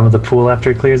anything at the bottom of the pool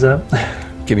after it clears up?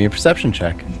 Give me a perception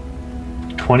check.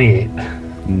 28.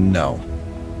 No.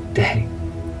 Dang.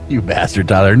 You bastard,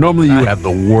 Tyler. Normally you have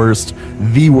the worst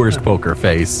poker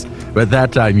face. But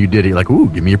that time you did it like, ooh,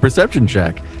 give me a perception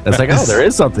check. It's like, oh, there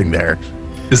is something there.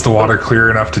 Is the water clear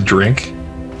enough to drink?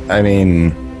 I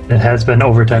mean, It has been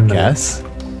over 10 minutes. yes.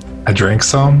 I drank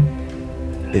some.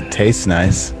 It tastes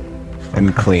nice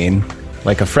and clean,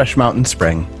 like a fresh mountain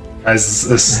spring. Guys,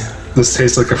 this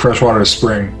tastes like a freshwater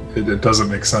spring. It doesn't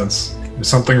make sense. There's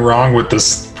something wrong with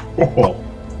this pool.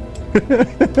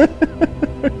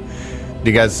 Do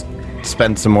you guys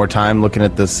spend some more time looking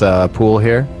at this pool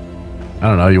here? I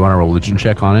don't know. You want a religion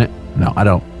check on it? No, I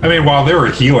don't. I mean, while they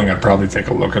were healing, I'd probably take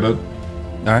a look at it.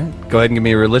 All right. Go ahead and give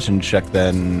me a religion check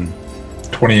then.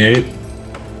 28.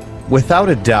 Without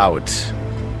a doubt,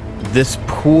 this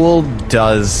pool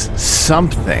does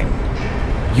something.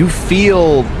 You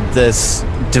feel this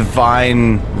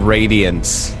divine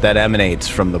radiance that emanates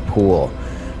from the pool,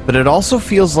 but it also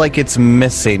feels like it's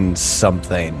missing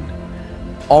something.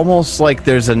 Almost like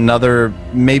there's another,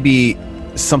 maybe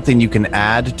something you can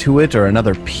add to it, or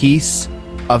another piece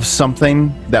of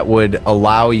something that would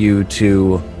allow you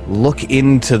to look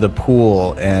into the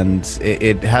pool, and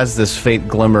it has this faint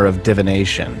glimmer of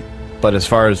divination. But as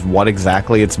far as what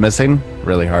exactly it's missing,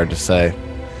 really hard to say.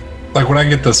 Like, when I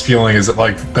get this feeling, is it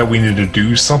like that we need to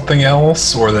do something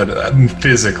else, or that it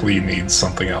physically needs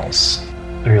something else?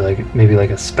 Or like maybe like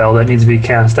a spell that needs to be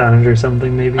cast on it or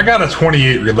something, maybe? I got a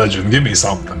 28 religion. Give me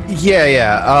something.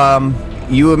 Yeah.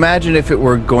 You imagine if it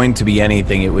were going to be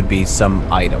anything, it would be some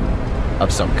item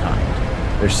of some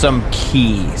kind. There's some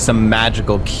key, some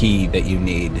magical key that you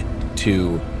need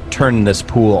to turn this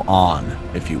pool on,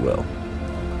 if you will.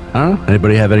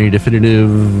 Anybody have any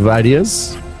definitive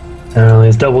ideas? I don't know,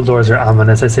 these double doors are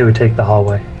ominous. I say we take the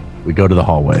hallway. We go to the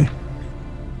hallway.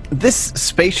 This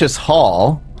spacious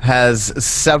hall has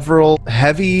several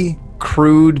heavy,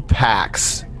 crude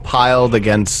packs piled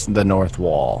against the north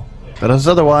wall, but is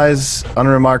otherwise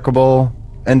unremarkable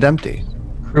and empty.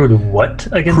 Crude what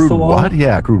against Crude the wall? what?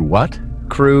 Yeah, crude what?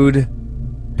 Crude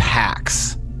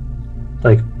packs.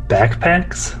 Like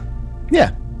backpacks?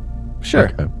 Yeah, sure.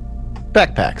 Okay.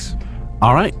 Backpacks.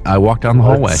 All right, I walk down the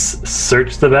hallway. Let's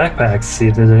search the backpacks, see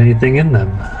if there's anything in them.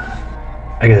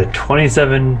 I got a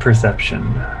 27 perception.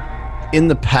 In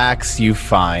the packs, you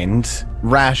find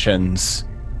rations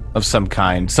of some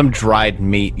kind, some dried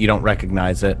meat. You don't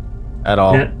recognize it at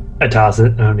all. Yeah, I toss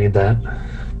it. I don't need that.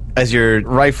 As you're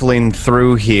rifling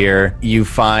through here, you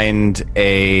find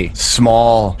a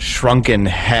small, shrunken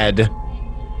head.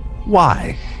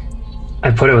 Why? I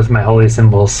put it with my holy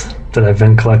symbols that I've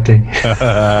been collecting.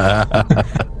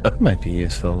 Might be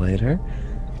useful later.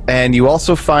 And you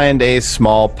also find a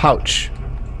small pouch.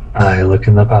 I look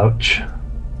in the pouch.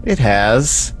 It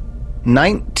has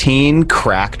 19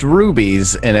 cracked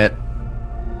rubies in it.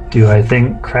 Do I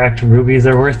think cracked rubies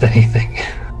are worth anything?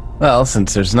 Well,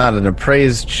 since there's not an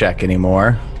appraised check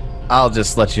anymore, I'll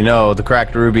just let you know the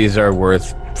cracked rubies are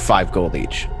worth 5 gold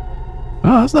each.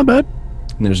 Oh, that's not bad.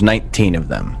 And there's 19 of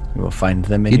them. You will find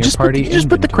them in your You party. just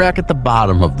put the crack at the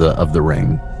bottom of the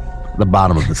ring, the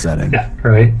bottom of the setting. Yeah,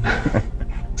 right.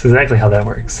 That's exactly how that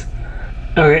works.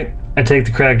 Okay, I take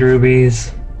the cracked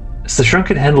rubies. Is the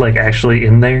shrunken head like actually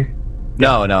in there?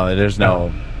 No, there's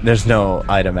no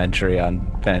item entry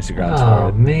on Fantasy Grounds Oh for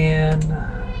it. man.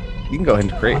 You can go ahead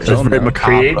and create Just your own. very though.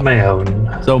 macabre. Create my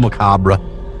own. So macabre.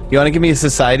 You want to give me a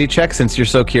society check since you're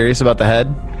so curious about the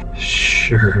head?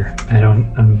 Sure.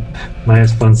 I'm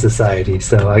 -1 society,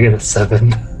 so I get a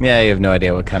 7. Yeah, you have no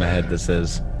idea what kind of head this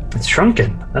is. It's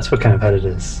shrunken. That's what kind of head it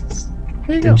is.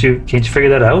 There you go. Can't you figure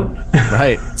that out?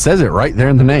 Right. It says it right there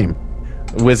in the name.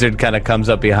 Wizard kind of comes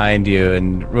up behind you,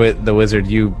 and with the wizard,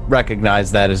 you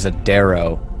recognize that as a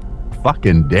Darrow.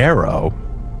 Fucking Darrow.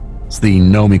 It's the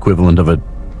gnome equivalent of a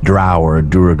drow or a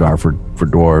Duragar for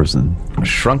dwarves. And A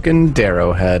shrunken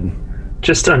Darrow head.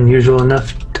 Just unusual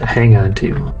enough to hang on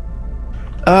to.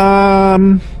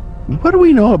 what do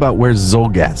we know about where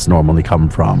Zolgas normally come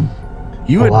from?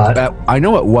 You A lot. I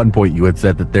know at one point you had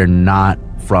said that they're not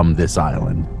from this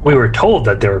island. We were told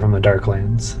that they were from the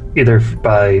Darklands, either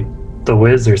by the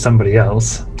Wiz or somebody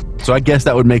else. So I guess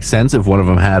that would make sense if one of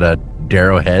them had a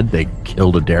Darrow head. They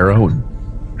killed a Darrow and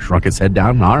shrunk its head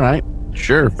down. All right,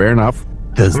 sure, fair enough.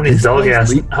 Does How many this place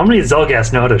lead-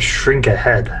 Zelgas know how to shrink a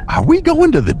head? Are we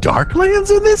going to the Darklands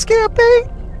in this campaign?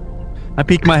 I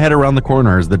peek my head around the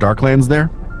corner. Is the Darklands there?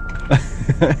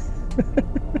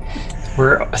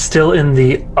 We're still in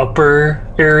the upper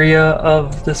area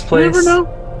of this place. You never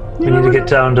know. We need to get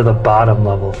down to the bottom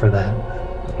level for that.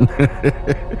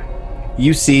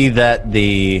 You see that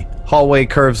the hallway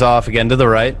curves off again to the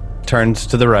right, turns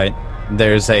to the right.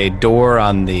 There's a door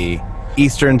on the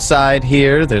eastern side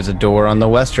here. There's a door on the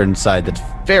western side that's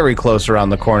very close around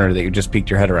the corner that you just peeked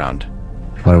your head around.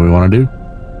 What do we want to do?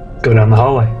 Go down the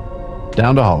hallway.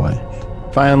 Down to hallway.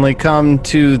 Finally come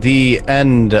to the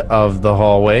end of the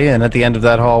hallway, and at the end of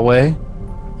that hallway,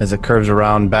 as it curves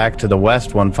around back to the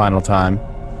west one final time,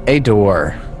 a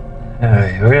door.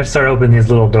 Alright, we're gonna start opening these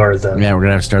little doors up. Yeah, we're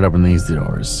gonna have to start opening these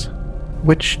doors.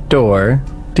 Which door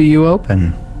do you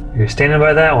open? You're standing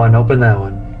by that one, open that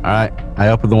one. All right, I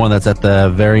open the one that's at the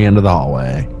very end of the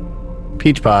hallway.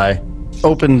 Peach Pie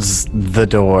opens the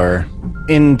door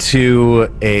into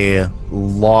a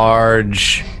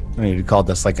large, I mean, you call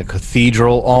this like a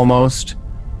cathedral almost.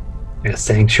 A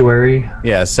sanctuary.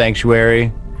 Yeah, a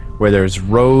sanctuary where there's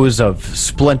rows of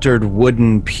splintered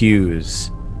wooden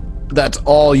pews. That's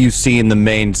all you see in the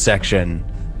main section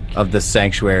of the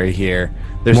sanctuary here.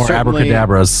 There's More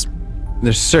abracadabras.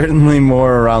 There's certainly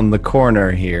more around the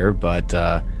corner here, but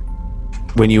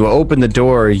when you open the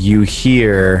door, you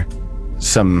hear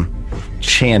some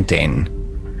chanting.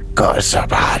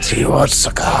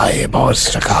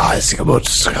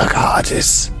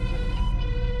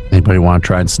 Anybody want to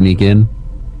try and sneak in?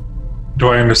 Do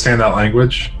I understand that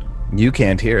language? You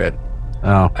can't hear it.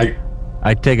 Oh. I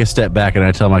I take a step back and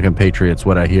I tell my compatriots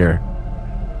what I hear.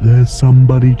 There's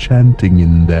somebody chanting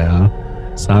in there.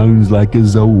 Sounds like a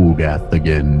Zolgath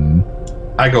again.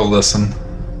 go listen.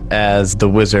 As the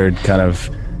wizard kind of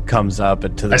comes up to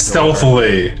the door. I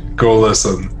stealthily go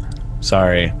listen.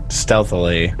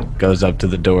 Stealthily goes up to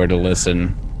the door to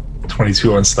listen.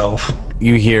 22 on stealth.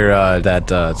 You hear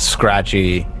that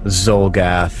scratchy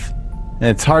Zolgath. And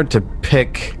it's hard to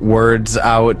pick words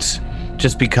out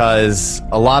just because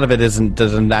a lot of it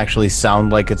doesn't actually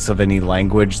sound like it's of any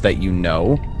language that you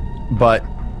know. But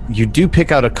you do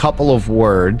pick out a couple of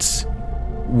words.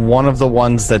 One of the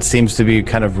ones that seems to be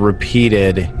kind of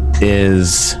repeated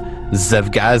is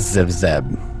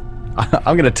Zevgazevzeb.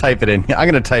 I'm going to type it in.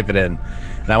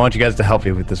 And I want you guys to help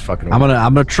me with this fucking word.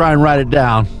 I'm gonna try and write it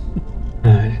down.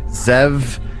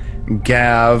 Zev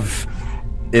Gav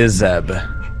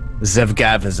Izeb.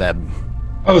 Zevgavizeb.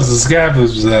 Oh,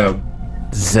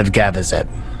 Zevgavizeb. Zevgavizeb.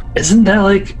 Isn't that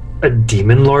like a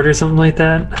demon lord or something like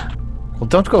that? Well,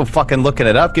 don't go fucking looking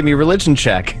it up. Give me a religion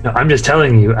check. No, I'm just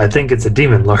telling you, I think it's a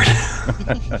demon lord.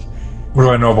 What do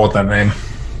I know about that name?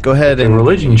 Go ahead A and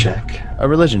religion check. A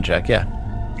religion check, yeah.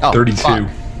 Oh, 32. fuck.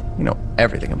 You know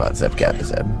everything about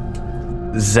Zevgavizeb.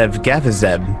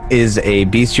 Zevgavizeb is a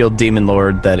bestial demon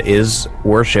lord that is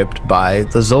worshipped by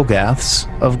the Zolgaths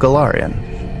of Golarion.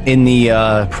 In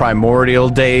the primordial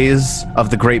days of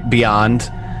the Great Beyond,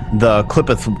 the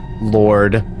Clippeth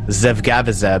Lord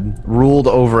Zevgavizeb ruled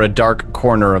over a dark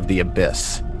corner of the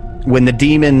abyss. When the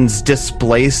demons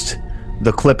displaced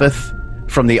the Clippeth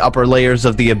from the upper layers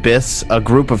of the abyss, a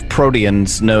group of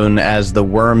proteans known as the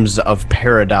Worms of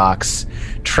Paradox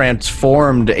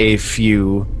transformed a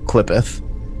few Clippeth,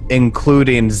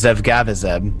 including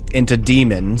Zevgavizeb, into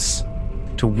demons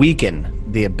to weaken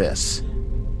the abyss,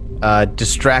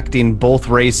 distracting both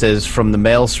races from the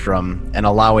maelstrom and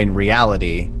allowing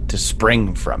reality to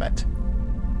spring from it.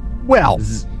 Well,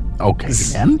 okay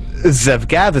then.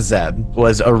 Zevgavizeb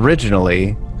was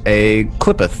originally a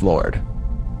Clippeth lord.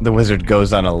 The wizard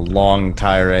goes on a long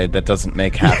tirade that doesn't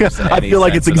make half any sense. I feel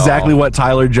like it's at exactly all. what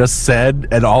Tyler just said,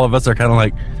 and all of us are kind of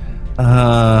like,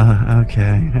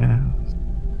 okay. Yeah.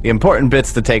 The important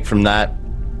bits to take from that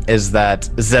is that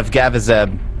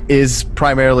Zevgavizeb is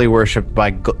primarily worshipped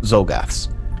by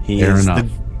Zolgaths. He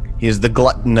is the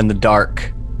glutton in the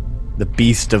dark, the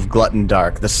beast of glutton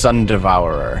dark, the sun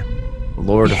devourer,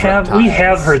 lord of reptiles. We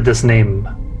have heard this name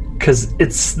because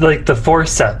it's like the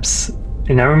forceps,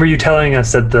 and I remember you telling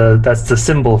us that that's the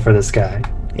symbol for this guy.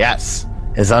 Yes.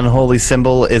 His unholy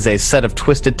symbol is a set of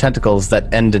twisted tentacles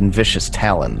that end in vicious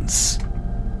talons.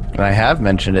 And I have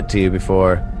mentioned it to you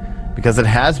before, because it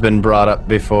has been brought up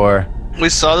before. We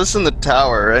saw this in the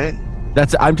tower, right?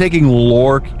 I'm taking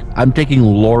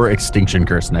lore extinction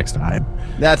curse next time.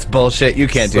 That's bullshit. You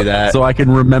can't do that. So I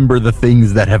can remember the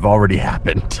things that have already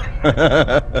happened.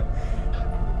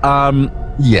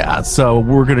 Yeah, so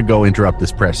we're gonna go interrupt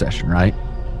this prayer session, right?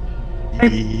 I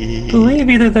believe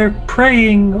either they're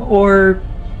praying or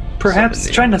perhaps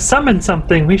Summoning. trying to summon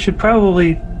something. We should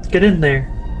probably get in there.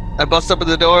 I bust up at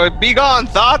the door. Be gone,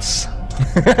 thoughts!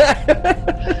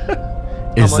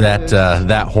 Is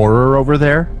that horror over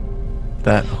there?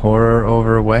 That horror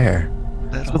over where?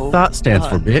 That's What thought stands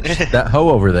for, bitch. That hoe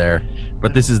over there.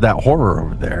 But this is that horror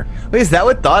over there. Wait, is that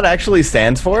what thought actually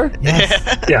stands for?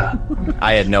 Yeah,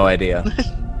 I had no idea.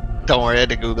 Don't worry, I had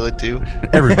to Google it too.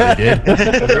 Everybody did.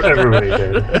 everybody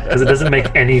did. Because it doesn't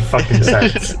make any fucking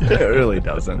sense. It really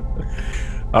doesn't.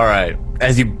 All right.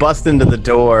 As you bust into the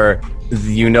door,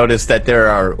 you notice that there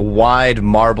are wide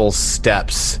marble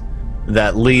steps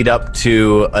that lead up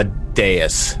to a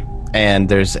dais. And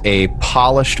there's a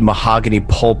polished mahogany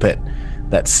pulpit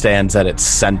that stands at its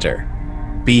center.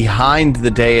 Behind the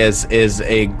dais is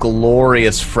a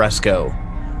glorious fresco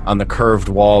on the curved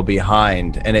wall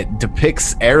behind, and it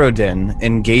depicts Aerodin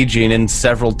engaging in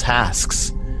several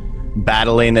tasks,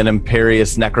 battling an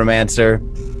imperious necromancer,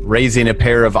 raising a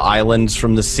pair of islands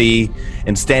from the sea,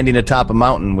 and standing atop a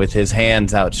mountain with his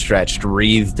hands outstretched,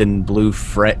 wreathed in blue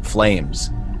flames.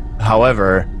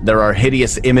 However, there are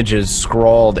hideous images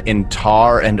scrawled in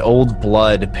tar and old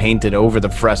blood painted over the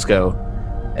fresco,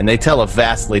 and they tell a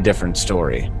vastly different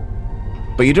story.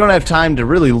 But you don't have time to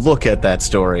really look at that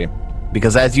story,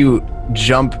 because as you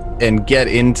jump and get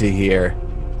into here,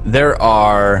 there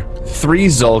are 3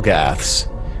 Zolgaths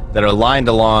that are lined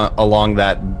along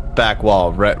that back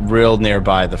wall, real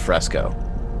nearby the fresco.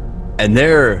 And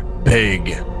they're big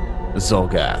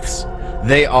Zolgaths.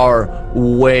 They are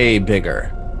way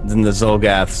bigger than the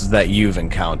Zolgaths that you've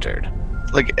encountered.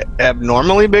 Like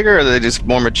abnormally bigger, or are they just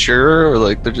more mature, or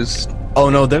like they're just... Oh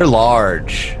no, they're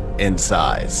large in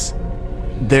size.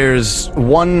 There's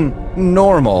one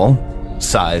normal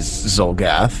size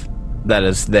Zolgath that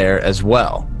is there as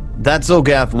well. That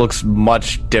Zolgath looks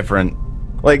much different.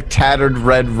 Like tattered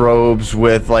red robes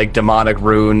with like demonic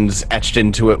runes etched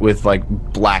into it with like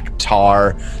black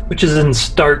tar. Which is in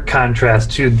stark contrast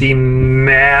to the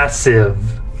massive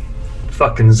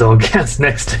fucking Zolgath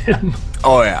next to him.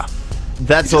 Oh yeah.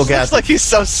 That It just Zolgath... looks like he's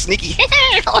so sneaky.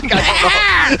 Like,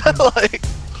 I don't know. Like,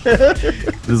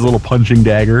 His little punching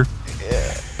dagger.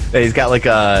 He's got like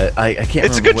a... I can't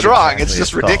it's a remember good what drawing. exactly It's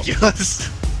just called. ridiculous.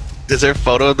 Is there a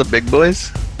photo of the big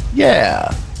boys?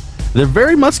 Yeah. They're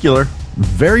very muscular,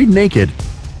 very naked,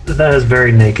 That is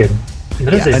very naked.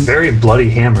 That is Yeah, a and- very bloody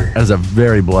hammer. as a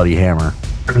very bloody hammer.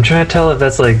 I'm trying to tell if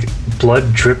that's like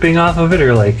blood dripping off of it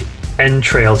or like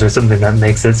entrails or something that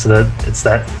makes it so that it's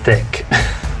that thick.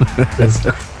 It's-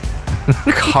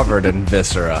 Covered in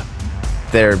viscera.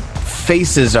 Their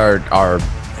faces are... I'm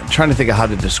trying to think of how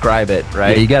to describe it,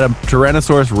 right? Yeah, you got a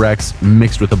Tyrannosaurus Rex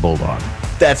mixed with a bulldog.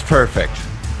 That's perfect.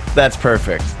 That's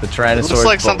perfect. The It Tyrannosaurus looks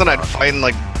like something Bulldog. I'd find in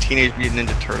like Teenage Mutant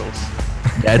Ninja Turtles.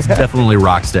 Yeah, it's definitely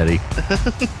Rocksteady.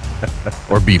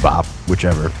 Or Bebop,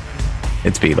 whichever.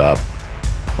 It's Bebop.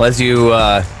 Well, as you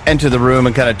enter the room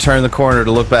and kind of turn the corner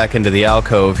to look back into the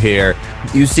alcove here,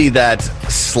 you see that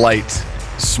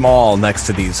small next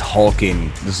to these hulking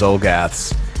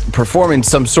Zolgaths performing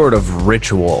some sort of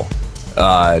ritual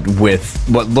with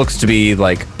what looks to be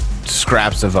like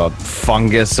scraps of a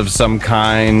fungus of some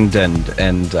kind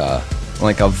and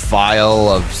like a vial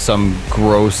of some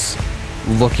gross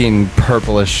looking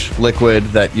purplish liquid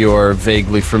that you're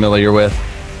vaguely familiar with,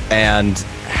 and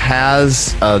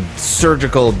has a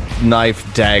surgical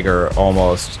knife dagger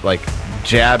almost like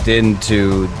jabbed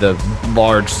into the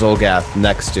large Zolgath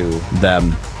next to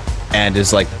them, and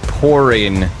is like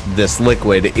pouring this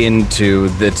liquid into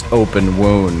its open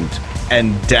wound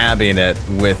and dabbing it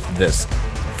with this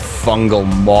fungal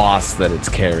moss that it's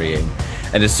carrying.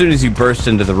 And as soon as you burst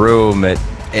into the room, it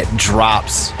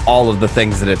drops all of the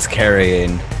things that it's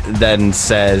carrying, then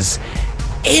says,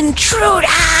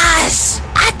 "Intruders!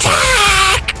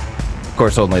 Attack!" Of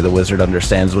course, only the wizard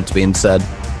understands what's being said.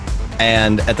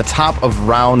 And at the top of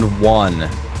round 1,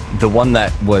 the one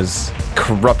that was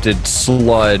corrupted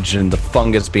sludge and the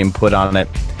fungus being put on it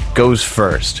goes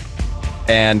first.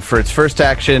 And for its first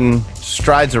action,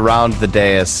 strides around the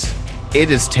dais. It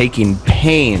is taking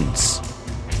pains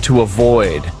to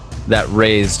avoid that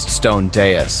raised stone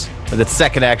dais. With its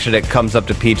second action, it comes up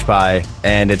to Peach Pie,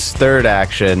 and its third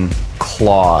action,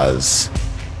 claws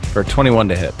for 21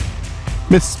 to hit.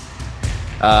 Miss.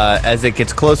 As it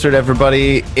gets closer to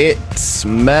everybody, it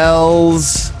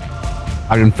smells.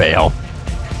 I can fail.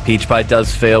 Peach Pie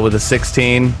does fail with a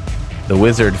 16. The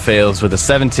wizard fails with a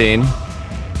 17.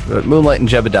 But Moonlight and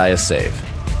Jebediah save.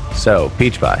 So,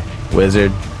 Peach Pie,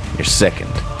 wizard, you're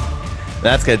sickened.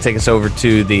 That's going to take us over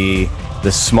to the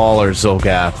smaller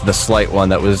Zolgath, the slight one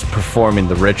that was performing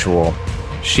the ritual.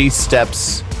 She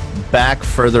steps back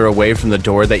further away from the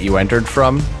door that you entered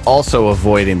from, also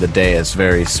avoiding the dais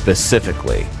very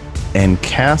specifically, and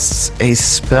casts a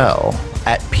spell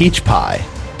at Peach Pie.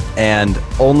 And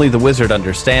only the wizard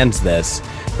understands this,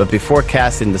 but before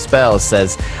casting the spell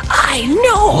says, "I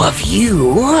know of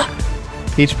you."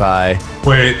 Peach Pie,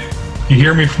 Wait, you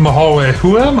hear me from the hallway.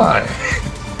 Who am I?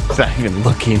 it's not even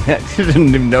looking at you, didn't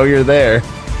even know you're there.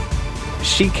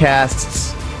 She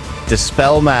casts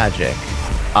Dispel Magic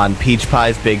on Peach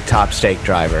Pie's big top stake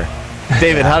driver.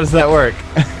 David, how does that work?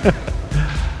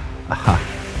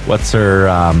 What's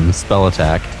her spell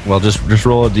attack? Well, just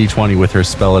roll a d20 with her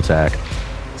spell attack.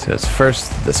 So it's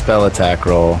first the spell attack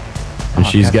roll. And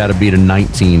she's got to beat a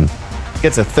 19.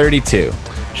 Gets a 32.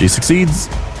 She succeeds.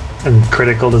 and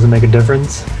critical doesn't make a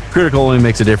difference. Critical only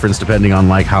makes a difference depending on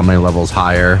like how many levels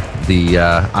higher the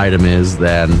item is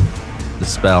than the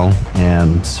spell,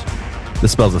 and the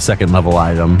spell's a second level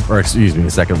item, or excuse me, a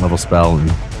second level spell, and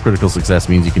critical success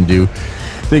means you can do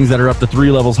things that are up to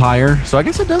 3 levels higher. So I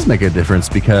guess it does make a difference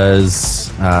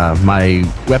because my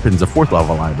weapon's a 4th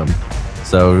level item.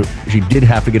 So she did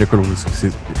have to get a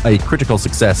critical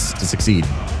success to succeed.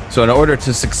 So in order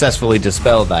to successfully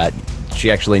dispel that, she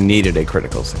actually needed a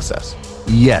critical success.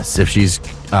 Yes, if she's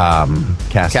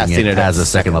casting it as a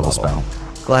second level spell.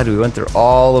 Glad we went through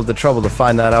all of the trouble to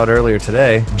find that out earlier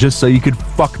today. Just so you could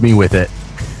fuck me with it.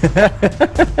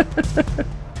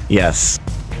 Yes,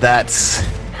 that's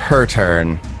her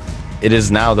turn. It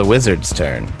is now the wizard's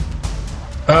turn.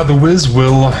 The Wiz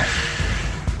will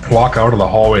walk out of the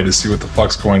hallway to see what the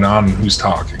fuck's going on and who's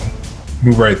talking.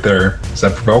 Move right there. Does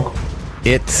that provoke?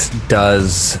 It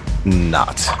does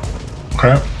not.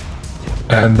 Okay.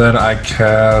 And then I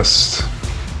cast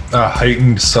a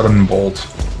heightened sudden bolt.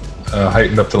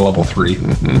 Heightened up to level 3.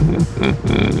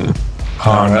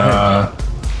 On the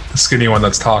skinny one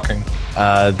that's talking.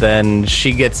 Then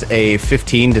she gets a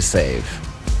 15 to save.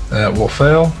 That will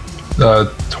fail.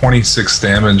 26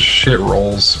 damage. Shit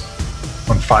rolls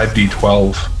on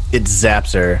 5d12. It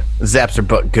zaps her. Zaps her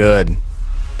but good.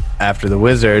 After the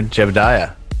wizard,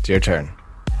 Jebediah, it's your turn.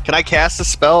 Can I cast a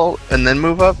spell and then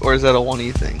move up, or is that a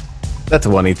 1E thing? That's a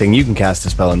 1E thing. You can cast a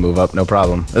spell and move up, no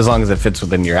problem. As long as it fits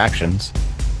within your actions.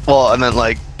 Well, I meant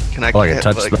like, can I Like a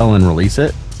touch spell and release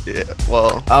it? Yeah,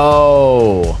 well,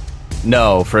 Oh,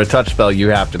 no. For a touch spell, you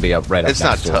have to be up right up it's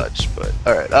not next to it. touch, but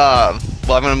alright.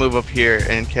 Well, I'm going to move up here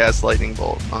and cast Lightning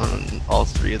Bolt on all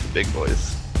 3 of the big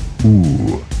boys.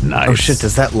 Ooh, nice. Oh shit,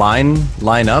 does that line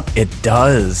up? It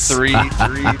does. 3,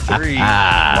 3, 3.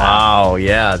 Wow,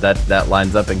 yeah, that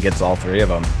lines up and gets all 3 of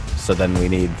them. So then we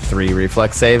need 3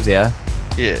 reflex saves, yeah?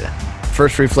 Yeah.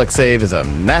 First reflex save is a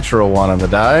natural 1 on the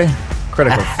die.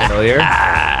 Critical failure.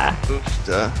 Oops,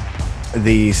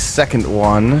 The second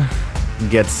one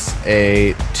gets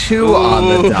a 2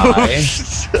 on the die.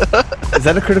 Is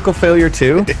that a critical failure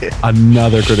too?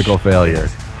 Another critical failure.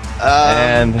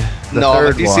 And the no,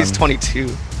 third DC is one, 22.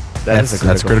 that's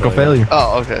That's critical failure.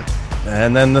 Oh, okay.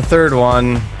 And then the third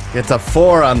one gets a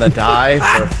 4 on the die.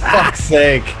 For fuck's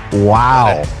sake.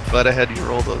 Wow. But I had you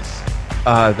roll those.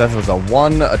 That was a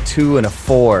 1, a 2, and a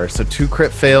 4. So 2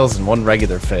 crit fails and 1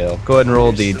 regular fail. Go ahead and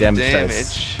roll the Here's some damage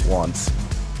dice once.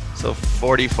 So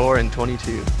 44 and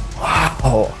 22.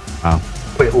 Oh,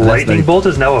 Wait, lightning bolt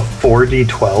is now a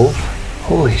 4d12?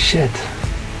 Holy shit.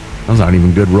 Those aren't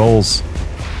even good rolls.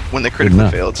 When they critically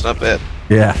enough. fail, it's not bad.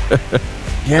 Yeah.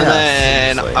 yeah. And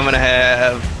then seriously. I'm going to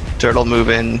have Turtle move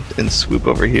in and swoop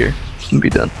over here and be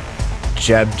done.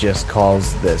 Jeb just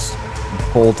calls this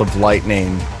bolt of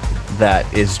lightning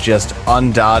that is just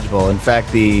undodgeable. In fact,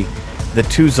 the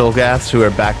 2 Zolgaths who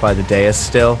are back by the dais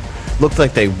still look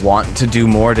like they want to do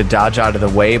more to dodge out of the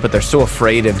way, but they're so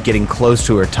afraid of getting close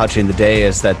to or touching the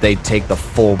dais that they take the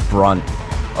full brunt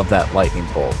of that lightning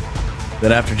bolt.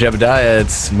 Then after Jebediah,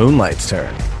 it's Moonlight's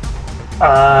turn.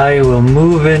 I will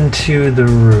move into the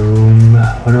room.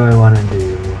 What do I want to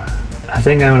do? I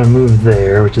think I'm going to move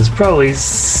there, which is probably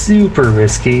super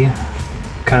risky.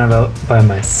 Kind of out by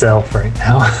myself right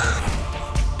now.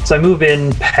 So I move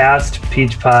in past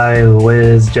Peach Pie,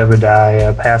 Wiz,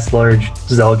 Jebediah, past large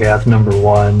Zelgath number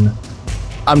 1.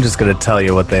 I'm just going to tell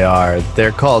you what they are.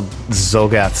 They're called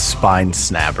Zolgath Spine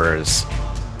Snappers.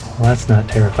 Well, that's not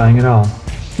terrifying at all.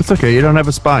 It's okay. You don't have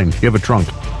a spine. You have a trunk.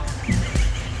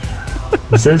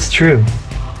 This is true.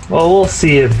 Well, we'll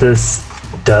see if this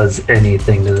does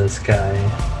anything to this guy.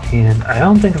 And I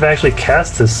don't think I've actually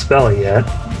cast this spell yet.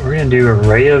 We're going to do a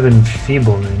Ray of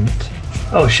Enfeeblement.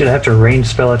 Oh shit, I have to range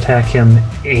spell attack him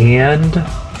and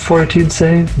Fortitude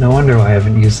save? No wonder why I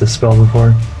haven't used this spell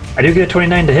before. I do get a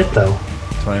 29 to hit though.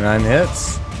 29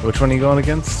 hits. Which one are you going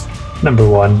against? Number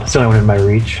 1. It's the only one in my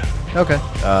reach. Okay.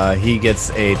 He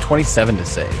gets a 27 to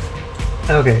save.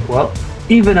 Okay, well,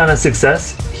 even on a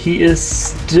success, he is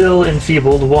still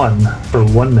enfeebled 1 for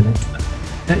 1 minute.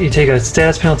 You take a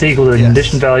status penalty equal to the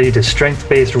condition value to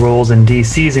strength-based rolls and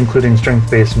DCs, including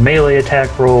strength-based melee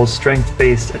attack rolls,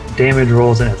 strength-based damage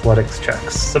rolls, and athletics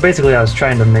checks. So basically, I was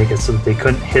trying to make it so that they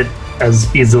couldn't hit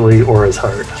as easily or as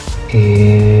hard.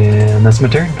 And that's my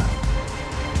turn.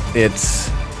 It's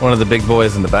one of the big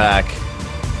boys in the back,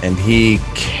 and he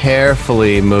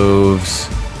carefully moves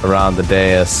around the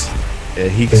dais.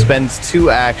 He spends 2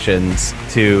 actions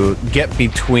to get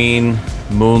between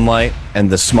Moonlight and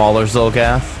the smaller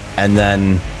Zolgath, and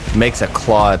then makes a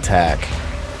claw attack.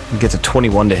 He gets a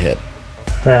 21 to hit.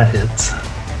 That hits.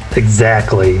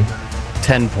 Exactly.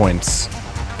 10 points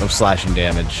of slashing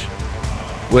damage,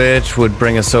 which would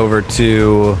bring us over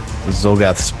to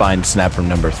Zolgath Spine Snapper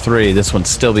number 3. This one's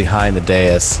still behind the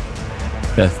dais.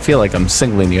 I feel like I'm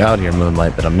singling you out here,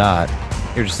 Moonlight, but I'm not.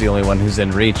 You're just the only one who's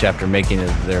in reach after making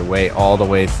their way all the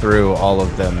way through all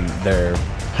of them, their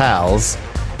pals,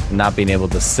 not being able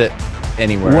to sit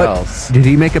anywhere else. Did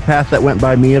he make a path that went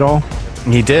by me at all?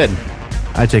 He did.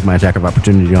 I take my attack of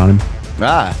opportunity on him.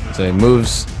 So he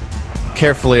moves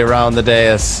carefully around the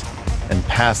dais and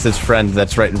past his friend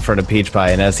that's right in front of Peach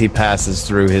Pie. And as he passes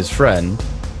through his friend,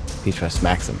 Peach Pie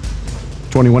smacks him.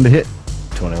 21 to hit.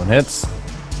 21 hits.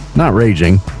 Not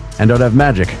raging, and don't have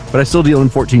magic, but I still deal him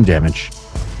 14 damage.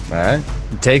 All right.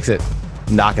 He takes it.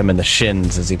 Knock him in the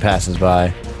shins as he passes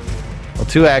by. Well,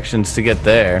 2 actions to get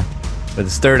there. With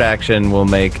his third action, we'll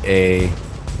make a...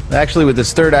 Actually, with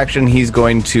his third action, he's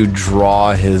going to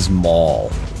draw his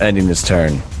maul, ending his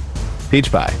turn. Peach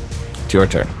Pie, it's your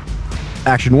turn.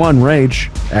 Action 1,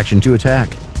 rage. Action 2,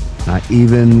 attack. I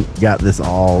even got this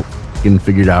all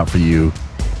figured out for you,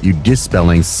 you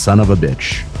dispelling son of a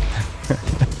bitch.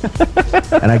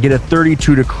 And I get a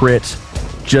 32 to crit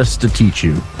just to teach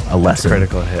you a lesson.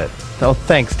 Critical hit. Oh,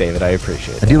 thanks, David. I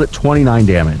appreciate I it. deal it 29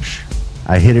 damage.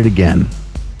 I hit it again.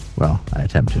 Well, I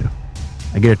attempt to.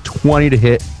 I get a 20 to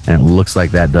hit, and it looks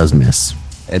like that does miss.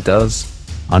 It does.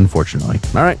 Unfortunately.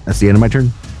 All right, that's the end of my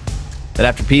turn. Then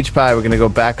after Peach Pie, we're going to go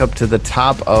back up to the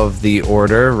top of the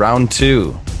order, round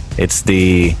 2. It's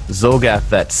the Zolgath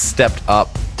that stepped up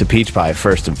to Peach Pie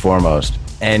first and foremost.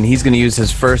 And he's going to use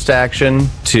his first action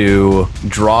to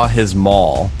draw his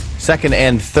maul. Second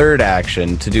and third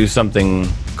action to do something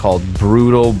called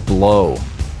Brutal Blow.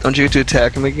 Don't you get to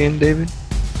attack him again, David?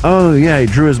 Oh, yeah, he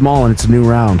drew his maul, and it's a new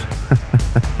round.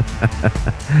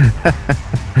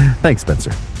 Thanks,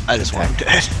 Spencer. I just want him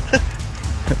dead.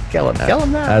 Kill him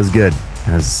now. That was good.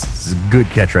 That's a good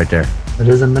catch right there. It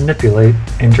is a manipulate,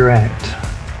 interact.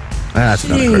 That's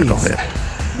another critical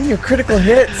hit. Your critical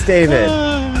hits, David.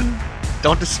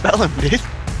 Don't dispel him, dude.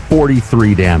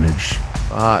 43 damage.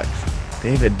 Fuck.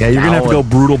 David. Yeah, you're going to have to go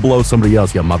brutal blow somebody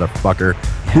else, you motherfucker.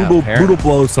 Yeah, Brutal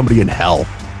blow somebody in hell.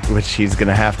 Which he's going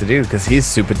to have to do because he's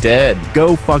super dead.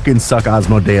 Go fucking suck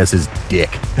Osmodeus' dick.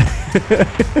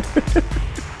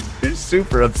 You're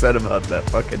super upset about that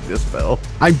fucking dispel.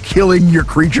 I'm killing your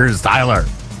creatures, Tyler.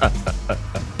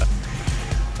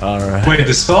 All right. Wait,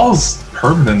 the spell's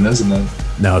permanent, isn't it?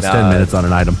 No, it's 10 minutes on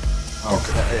an item.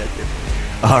 Okay.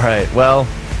 All right. Well,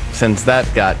 since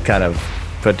that got kind of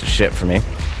put to shit for me,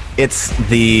 it's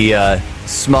the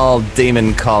small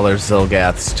demon caller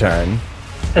Zolgath's turn.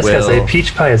 I was gonna say,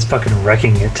 Peach Pie is fucking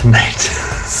wrecking it tonight.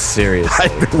 Seriously.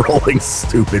 I've been rolling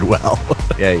stupid well.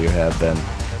 Yeah, you have been.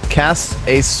 Cast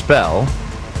a spell.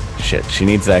 Shit, she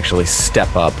needs to actually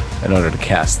step up in order to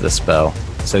cast the spell.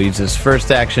 So he uses first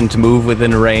action to move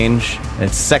within range, and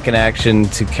its second action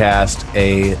to cast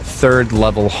a third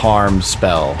level harm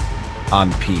spell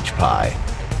on Peach Pie.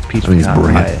 Peach He's Pie.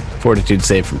 brilliant. Fortitude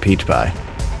save from Peach Pie.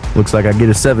 Looks like I get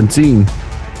a 17.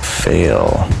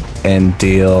 Fail. And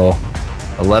deal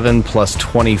 11 plus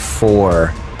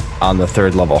 24 on the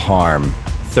third level harm.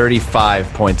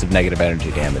 35 points of negative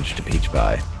energy damage to Peach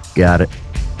Pie. Got it.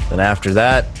 Then after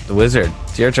that, the wizard.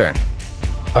 It's your turn.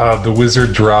 The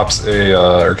wizard drops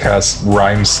or casts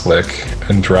Rhyme Slick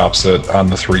and drops it on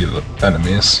the 3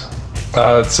 enemies.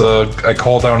 I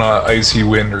call down a Icy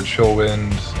Wind or Chill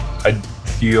Wind. I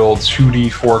deal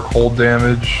 2d4 cold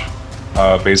damage,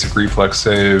 basic reflex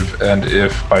save, and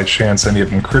if by chance any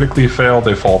of them critically fail,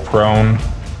 they fall prone,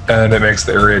 and it makes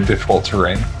the area difficult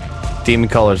terrain. Demon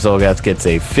Caller Zolgath gets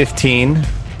a 15.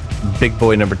 Big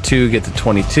boy number 2 gets a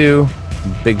 22.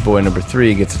 Big boy number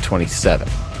 3 gets a 27.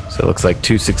 So it looks like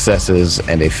 2 successes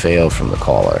and a fail from the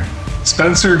caller.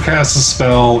 Spencer casts a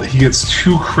spell. He gets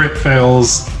 2 crit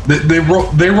fails. They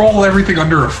roll everything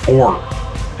under a 4.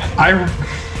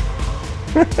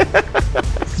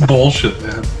 Bullshit,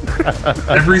 man.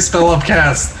 Every spell I've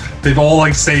cast, they've all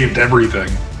saved everything.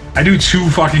 I do 2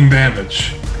 fucking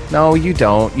damage. No, you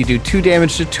don't. You do 2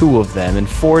 damage to 2 of them and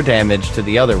 4 damage to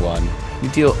the other one. You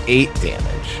deal 8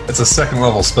 damage. It's a 2nd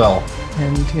level spell.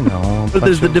 And, But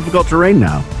there's the difficult terrain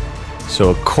now.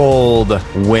 So a cold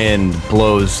wind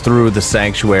blows through the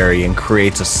sanctuary and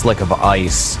creates a slick of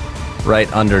ice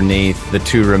right underneath the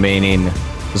 2 remaining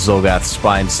Zolgath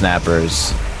spine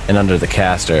snappers and under the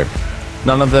caster.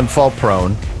 None of them fall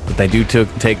prone, but they do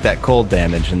take that cold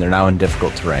damage, and they're now in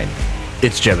difficult terrain.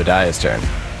 It's Jebediah's turn.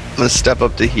 I'm gonna step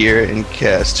up to here and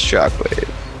cast Shockwave.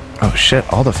 Oh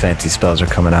shit, all the fancy spells are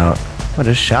coming out. What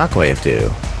does Shockwave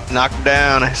do? Knock him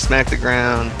down, I smack the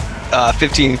ground.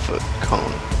 15-foot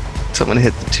cone. So I'm gonna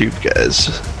hit the 2 guys.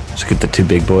 Just get the 2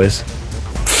 big boys.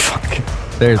 Fuck.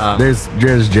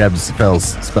 There's Jeb's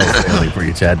spells failing for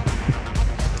you, Chad.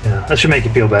 Yeah, that should make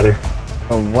you feel better.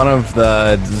 One of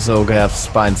the Zolgath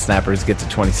spine snappers gets a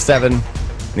 27. And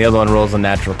the other one rolls a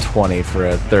natural 20 for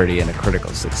a 30 and a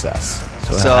critical success.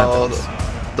 So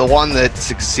the one that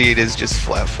succeed is just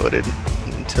flat-footed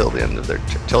until the end of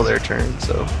their turn.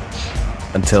 So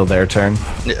until their turn?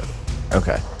 yeah,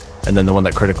 Okay. And then the one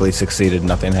that critically succeeded,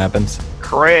 nothing happens?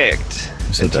 correct.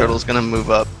 So And Turtle's gonna move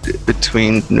up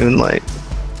between Moonlight.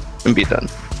 and be done.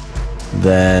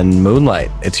 Then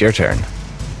Moonlight, it's your turn.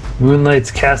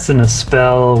 Moonlight's casting a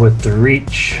spell with the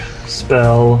reach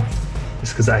spell.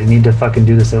 Just because I need to fucking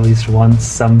do this at least once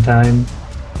sometime.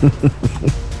 I'm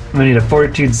gonna need a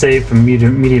fortitude save from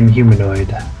medium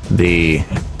humanoid. The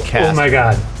cast Oh my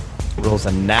god. rolls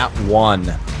a nat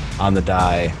 1 on the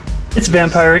die. It's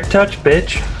vampiric touch,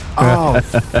 bitch. Oh,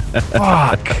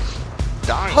 fuck.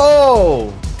 Dying.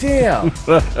 Oh, damn.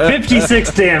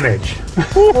 56 damage.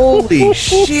 Holy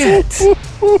shit.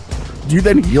 Do you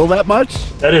then heal that much?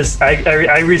 That is,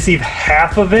 I receive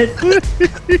half of it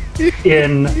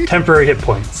in temporary hit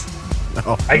points.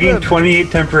 Oh, I gain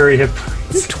 28 temporary hit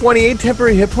points. 28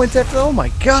 temporary hit points after. Oh my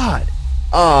god.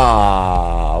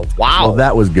 Wow. Well,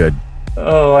 that was good.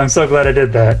 Oh, I'm so glad I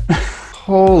did that.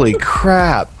 Holy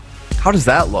crap. How does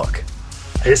that look?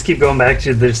 I just keep going back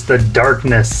to this, the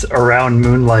darkness around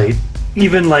Moonlight,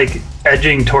 even like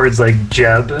edging towards like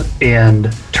Jeb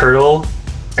and Turtle,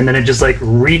 and then it just like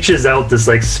reaches out this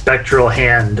like spectral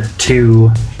hand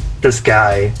to this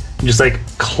guy and just like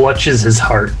clutches his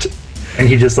heart, and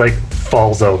he just like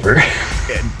falls over.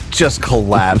 Just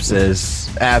collapses.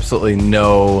 Absolutely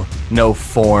no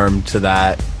form to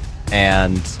that.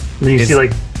 And And then you is see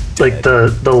like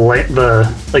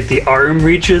the arm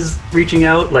reaching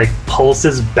out, like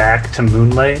pulses back to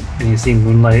Moonlight, and you see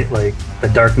Moonlight, like the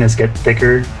darkness get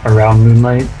thicker around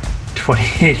Moonlight.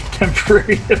 28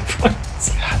 temporary hit points.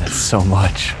 God, that's so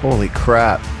much. Holy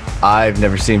crap. I've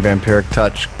never seen Vampiric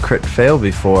Touch crit fail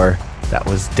before. That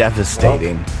was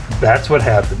devastating. That's what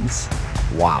happens.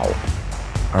 Wow.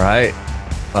 All right.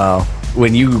 Well,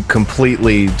 when you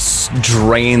completely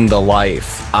drain the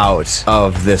life out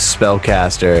of this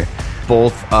spellcaster,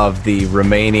 both of the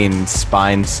remaining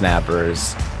spine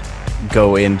snappers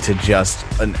go into just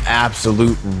an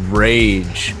absolute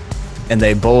rage, and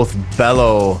they both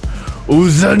bellow,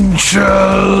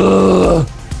 Uzenchel!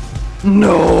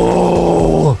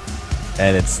 No!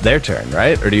 And it's their turn,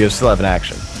 right? Or do you still have an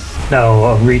action?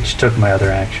 No, Reach took my other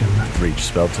action. Reach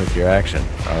spell took your action.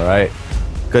 All right.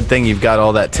 Good thing you've got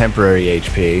all that temporary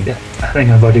HP. Yeah, I think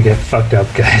I'm about to get fucked up,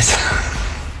 guys.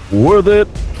 Worth it.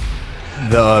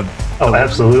 Oh,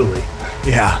 absolutely.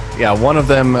 Yeah. One of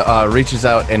them reaches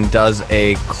out and does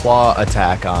a claw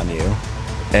attack on you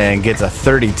and gets a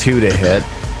 32 to hit.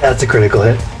 That's a critical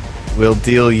hit. Will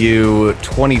deal you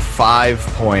 25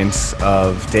 points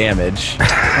of damage.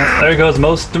 There goes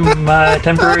most of my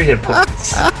temporary hit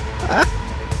points.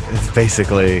 It's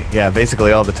basically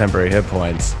all the temporary hit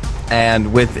points.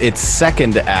 And with its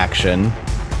second action,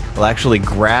 it'll actually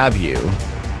grab you.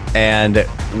 And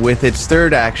with its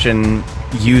third action,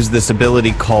 use this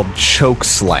ability called Choke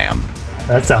Slam.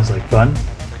 That sounds like fun.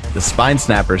 The Spine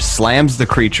Snapper slams the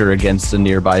creature against a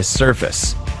nearby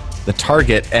surface. The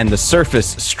target and the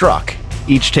surface struck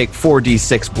each take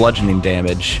 4d6 bludgeoning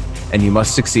damage, and you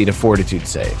must succeed a Fortitude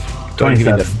save. Go ahead and give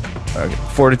me 27.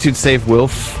 Fortitude save will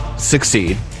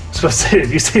succeed. Supposed to say,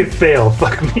 if you say fail,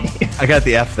 fuck me. I got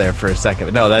the F there for a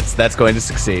second. No, that's going to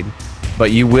succeed.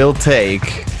 But you will take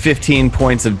 15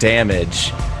 points of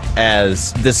damage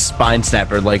as this Spine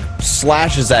Snapper like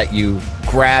slashes at you,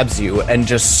 grabs you, and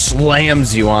just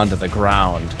slams you onto the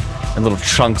ground. And little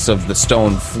chunks of the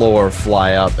stone floor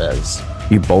fly up as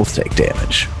you both take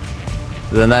damage.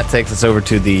 Then that takes us over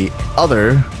to the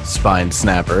other Spine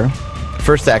Snapper.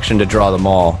 First action to draw them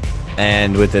all.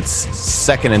 And with its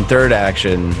second and third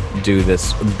action, do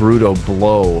this Brutal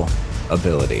Blow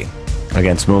ability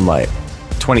against Moonlight.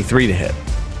 23 to hit.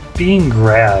 Being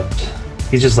grabbed,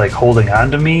 he's just like holding on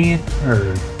to me,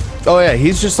 or Oh yeah,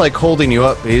 he's just like holding you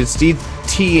up. He's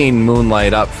teeing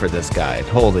Moonlight up for this guy,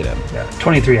 holding him. yeah,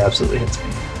 23 absolutely hits me.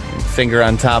 Finger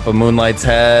on top of Moonlight's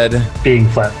head, Being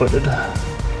flat-footed.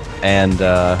 and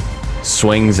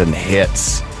swings and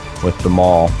hits with the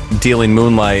maul, dealing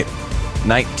Moonlight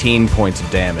 19 points of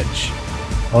damage.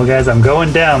 Well, guys, I'm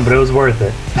going down, but it was worth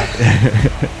it.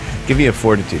 Give me a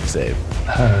Fortitude save.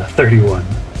 31.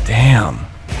 Damn.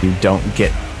 You don't get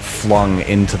flung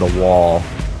into the wall.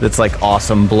 It's like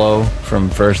Awesome Blow from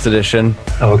first edition.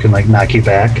 Oh, it can like knock you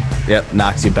back. Yep,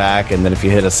 knocks you back, and then if you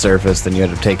hit a surface, then you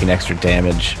end up taking extra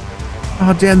damage.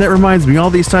 Oh, damn, that reminds me. All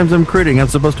these times I'm critting, I'm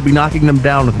supposed to be knocking them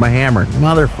down with my hammer.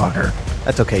 Motherfucker.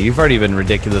 That's okay. You've already been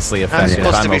ridiculously I'm effective.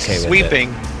 supposed I'm to be okay with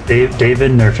sweeping.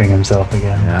 David nerfing himself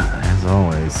again. Yeah, as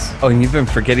always. it. Oh, and you've been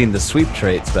forgetting the sweep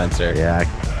trait, Spencer. Yeah.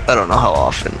 I don't know how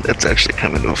often it's actually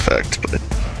come into effect, but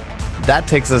That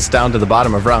takes us down to the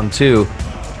bottom of round 2.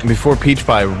 And before Peach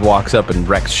Pie walks up and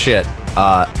wrecks shit,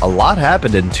 a lot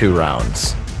happened in 2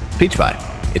 rounds. Peach Pie,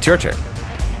 it's your turn.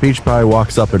 Peach Pie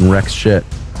walks up and wrecks shit.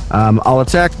 I'll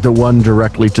attack the one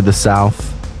directly to the south.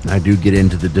 I do get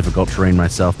into the difficult terrain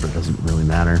myself, but it doesn't really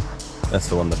matter. That's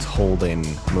the one that's holding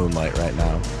Moonlight right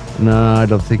now. No, I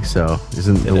don't think so.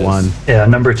 Isn't It the is. one? Yeah,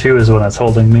 number 2 is the one that's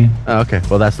holding me. Oh, okay,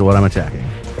 well, that's the one I'm attacking.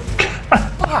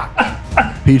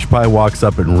 Peach Pie walks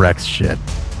up and wrecks shit.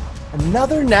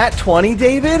 Another nat 20,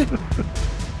 David?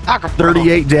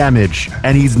 38 damage,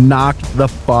 and he's knocked the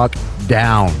fuck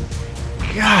down.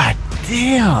 God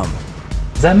damn.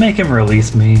 Does that make him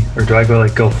release me, or do I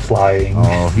go flying?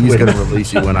 Oh, he's with- gonna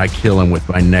release you when I kill him with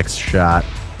my next shot.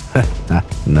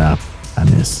 No, I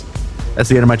miss. That's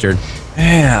the end of my turn.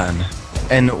 Man.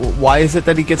 And why is it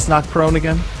that he gets knocked prone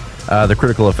again? The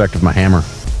critical effect of my hammer.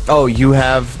 Oh, you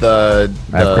have the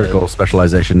I have critical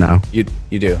specialization now. You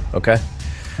do. Okay.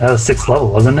 That was 6th level,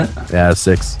 wasn't it? Yeah,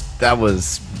 6. That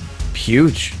was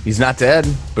huge. He's not dead,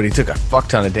 but he took a fuck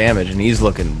ton of damage, and he's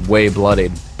looking way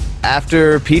bloodied.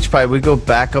 After Peach Pie, we go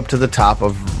back up to the top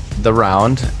of the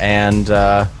round, and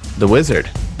the wizard.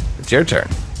 It's your turn.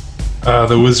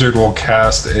 The wizard will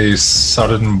cast a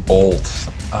sudden bolt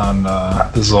on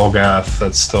the Zolgath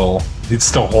he's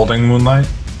still holding Moonlight.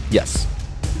 Yes.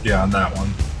 Yeah, on that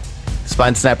one.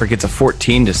 Spine Snapper gets a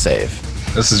 14 to save.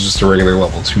 This is just a regular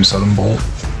level 2 sudden bolt.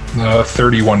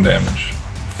 31 damage.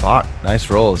 Fuck, nice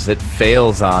rolls. It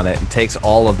fails on it and takes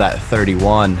all of that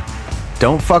 31.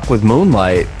 Don't fuck with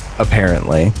Moonlight,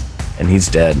 apparently, and he's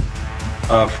dead.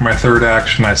 For my third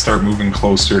action, I start moving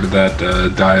closer to that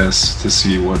dais to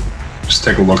just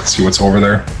take a look and see what's over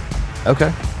there. Okay.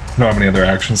 I don't have any other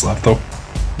actions left, though.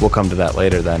 We'll come to that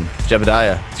later then.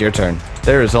 Jebediah, it's your turn.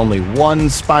 There is only one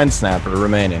Spine Snapper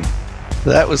remaining.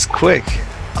 That was quick.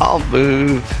 I'll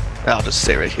move. I'll just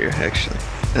stay right here, actually.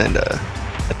 And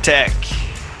attack.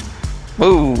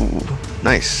 Whoa.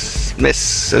 Nice. Miss.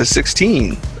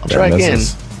 16. I'll try That again.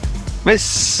 misses.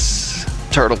 Miss.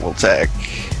 Turtle will attack.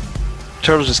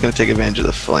 Turtle's just going to take advantage of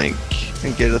the flank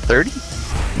and get a 30.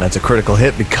 That's a critical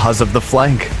hit because of the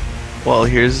flank, Well,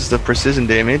 here's the precision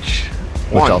damage.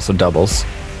 which 1, also doubles.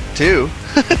 2.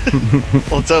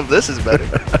 Let's hope this is better.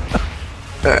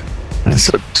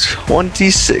 So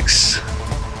 26.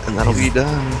 And that'll be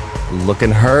done.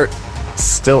 Looking hurt.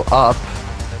 Still up.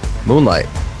 Moonlight,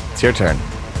 it's your turn.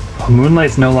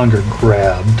 Moonlight's no longer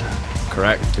grabbed.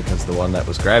 Correct, because the one that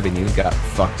was grabbing you got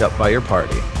fucked up by your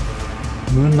party.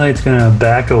 Moonlight's gonna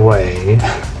back away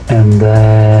and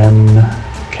then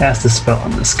cast a spell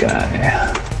on this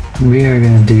guy. We are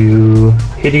gonna do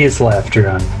Hideous Laughter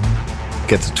on him.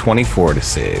 Gets a 24 to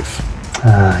save.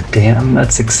 Damn,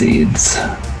 that succeeds.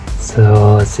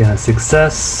 So let's see, on a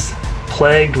success,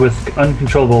 plagued with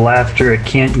uncontrollable laughter, it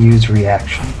can't use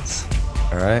reactions.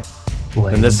 All right.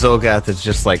 Lame. And this Zolgath is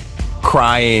just like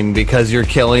crying because you're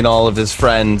killing all of his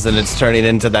friends, and it's turning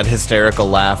into that hysterical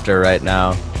laughter right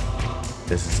now.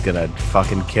 This is gonna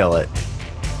fucking kill it.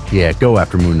 Yeah, go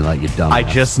after Moonlight, you dumb. I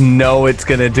just know it's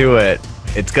gonna do it.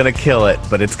 It's gonna kill it,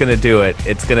 but it's gonna do it.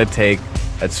 It's gonna take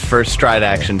its first stride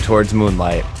action towards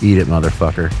Moonlight. Eat it,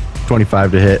 motherfucker.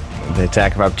 25 to hit. The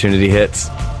attack of opportunity hits.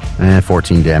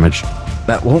 14 damage.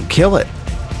 That won't kill it.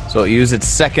 So it used its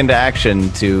second action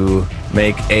to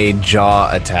make a jaw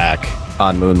attack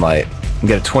on Moonlight. And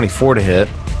get a 24 to hit.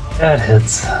 That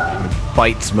hits.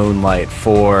 Bites Moonlight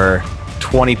for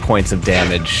 20 points of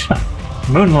damage.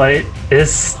 Moonlight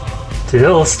is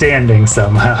still standing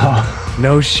somehow.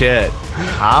 No shit.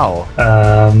 How?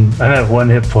 I'm at 1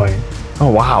 hit point. Oh,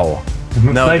 wow.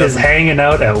 Moonlight is doesn't- hanging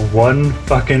out at 1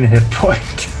 fucking hit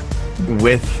point.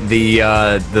 With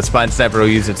the Spine Snapper will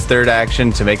use its third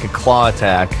action to make a claw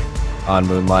attack on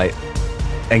Moonlight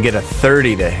and get a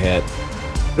 30 to hit.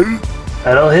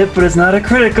 That'll hit, but it's not a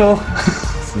critical.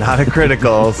 It's not a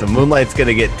critical, so Moonlight's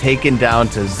gonna get taken down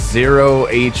to 0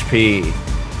 HP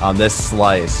on this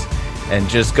slice and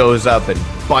just goes up and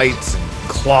bites and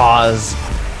claws,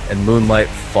 and Moonlight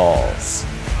falls.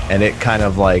 And it kind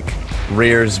of like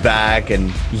rears back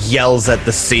and yells at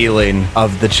the ceiling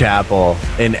of the chapel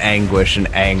in anguish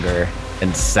and anger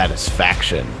and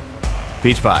satisfaction.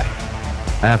 Peach Pie.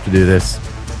 I have to do this.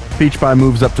 Peach Pie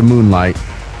moves up to Moonlight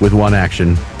with 1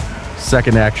 action.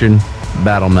 Second action,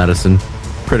 Battle Medicine.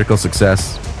 Critical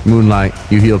success. Moonlight,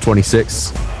 you heal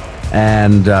 26.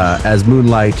 And as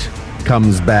Moonlight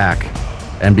comes back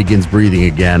and begins breathing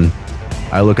again,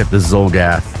 I look at the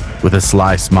Zolgath with a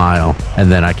sly smile, and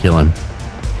then I kill him.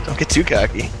 Don't get too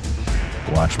cocky.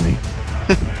 Watch me.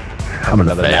 I'm gonna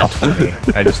Another fail. nat 20.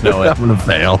 I just know it. I'm gonna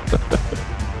fail.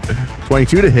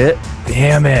 22 to hit.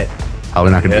 Damn it.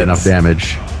 Probably not gonna be enough Hits.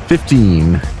 damage.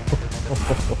 15.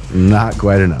 Not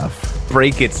quite enough.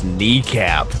 Break its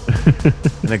kneecap.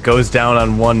 And it goes down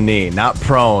on 1 knee. Not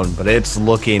prone, but it's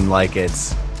looking like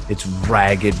it's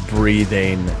ragged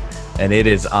breathing. And it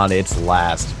is on its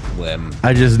last limb.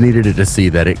 I just needed it to see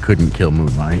that it couldn't kill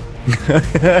Moonlight.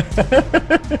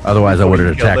 Otherwise, I would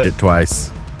have attacked it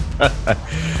twice.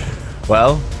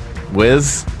 Well,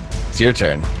 Wiz, it's your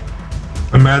turn.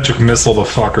 A magic missile the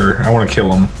fucker. I want to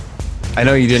kill him. I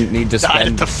know you didn't need to Died spend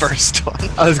at the first one.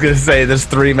 I was going to say, there's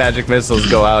 3 magic missiles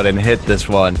go out and hit this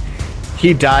one.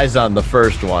 He dies on the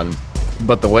first one,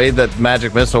 but the way that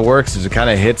magic missile works is it kind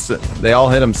of hits, they all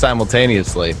hit him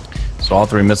simultaneously. So all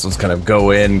 3 missiles kind of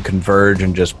go in, converge,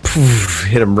 and just poof,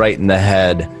 hit him right in the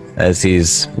head as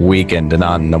he's weakened and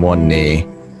on the one knee,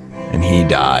 and he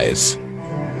dies.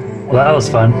 Well, that was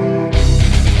fun.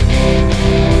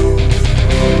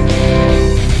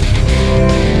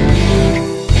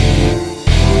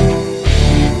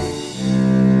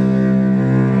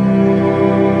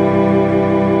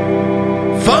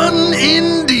 Fun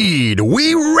indeed!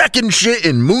 We wrecking shit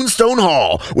in Moonstone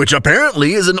Hall, which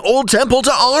apparently is an old temple to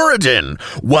Aradin.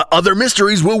 What other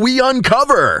mysteries will we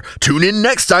uncover? Tune in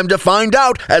next time to find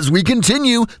out as we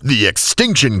continue the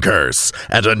Extinction Curse.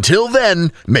 And until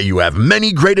then, may you have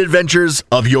many great adventures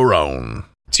of your own.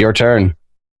 It's your turn.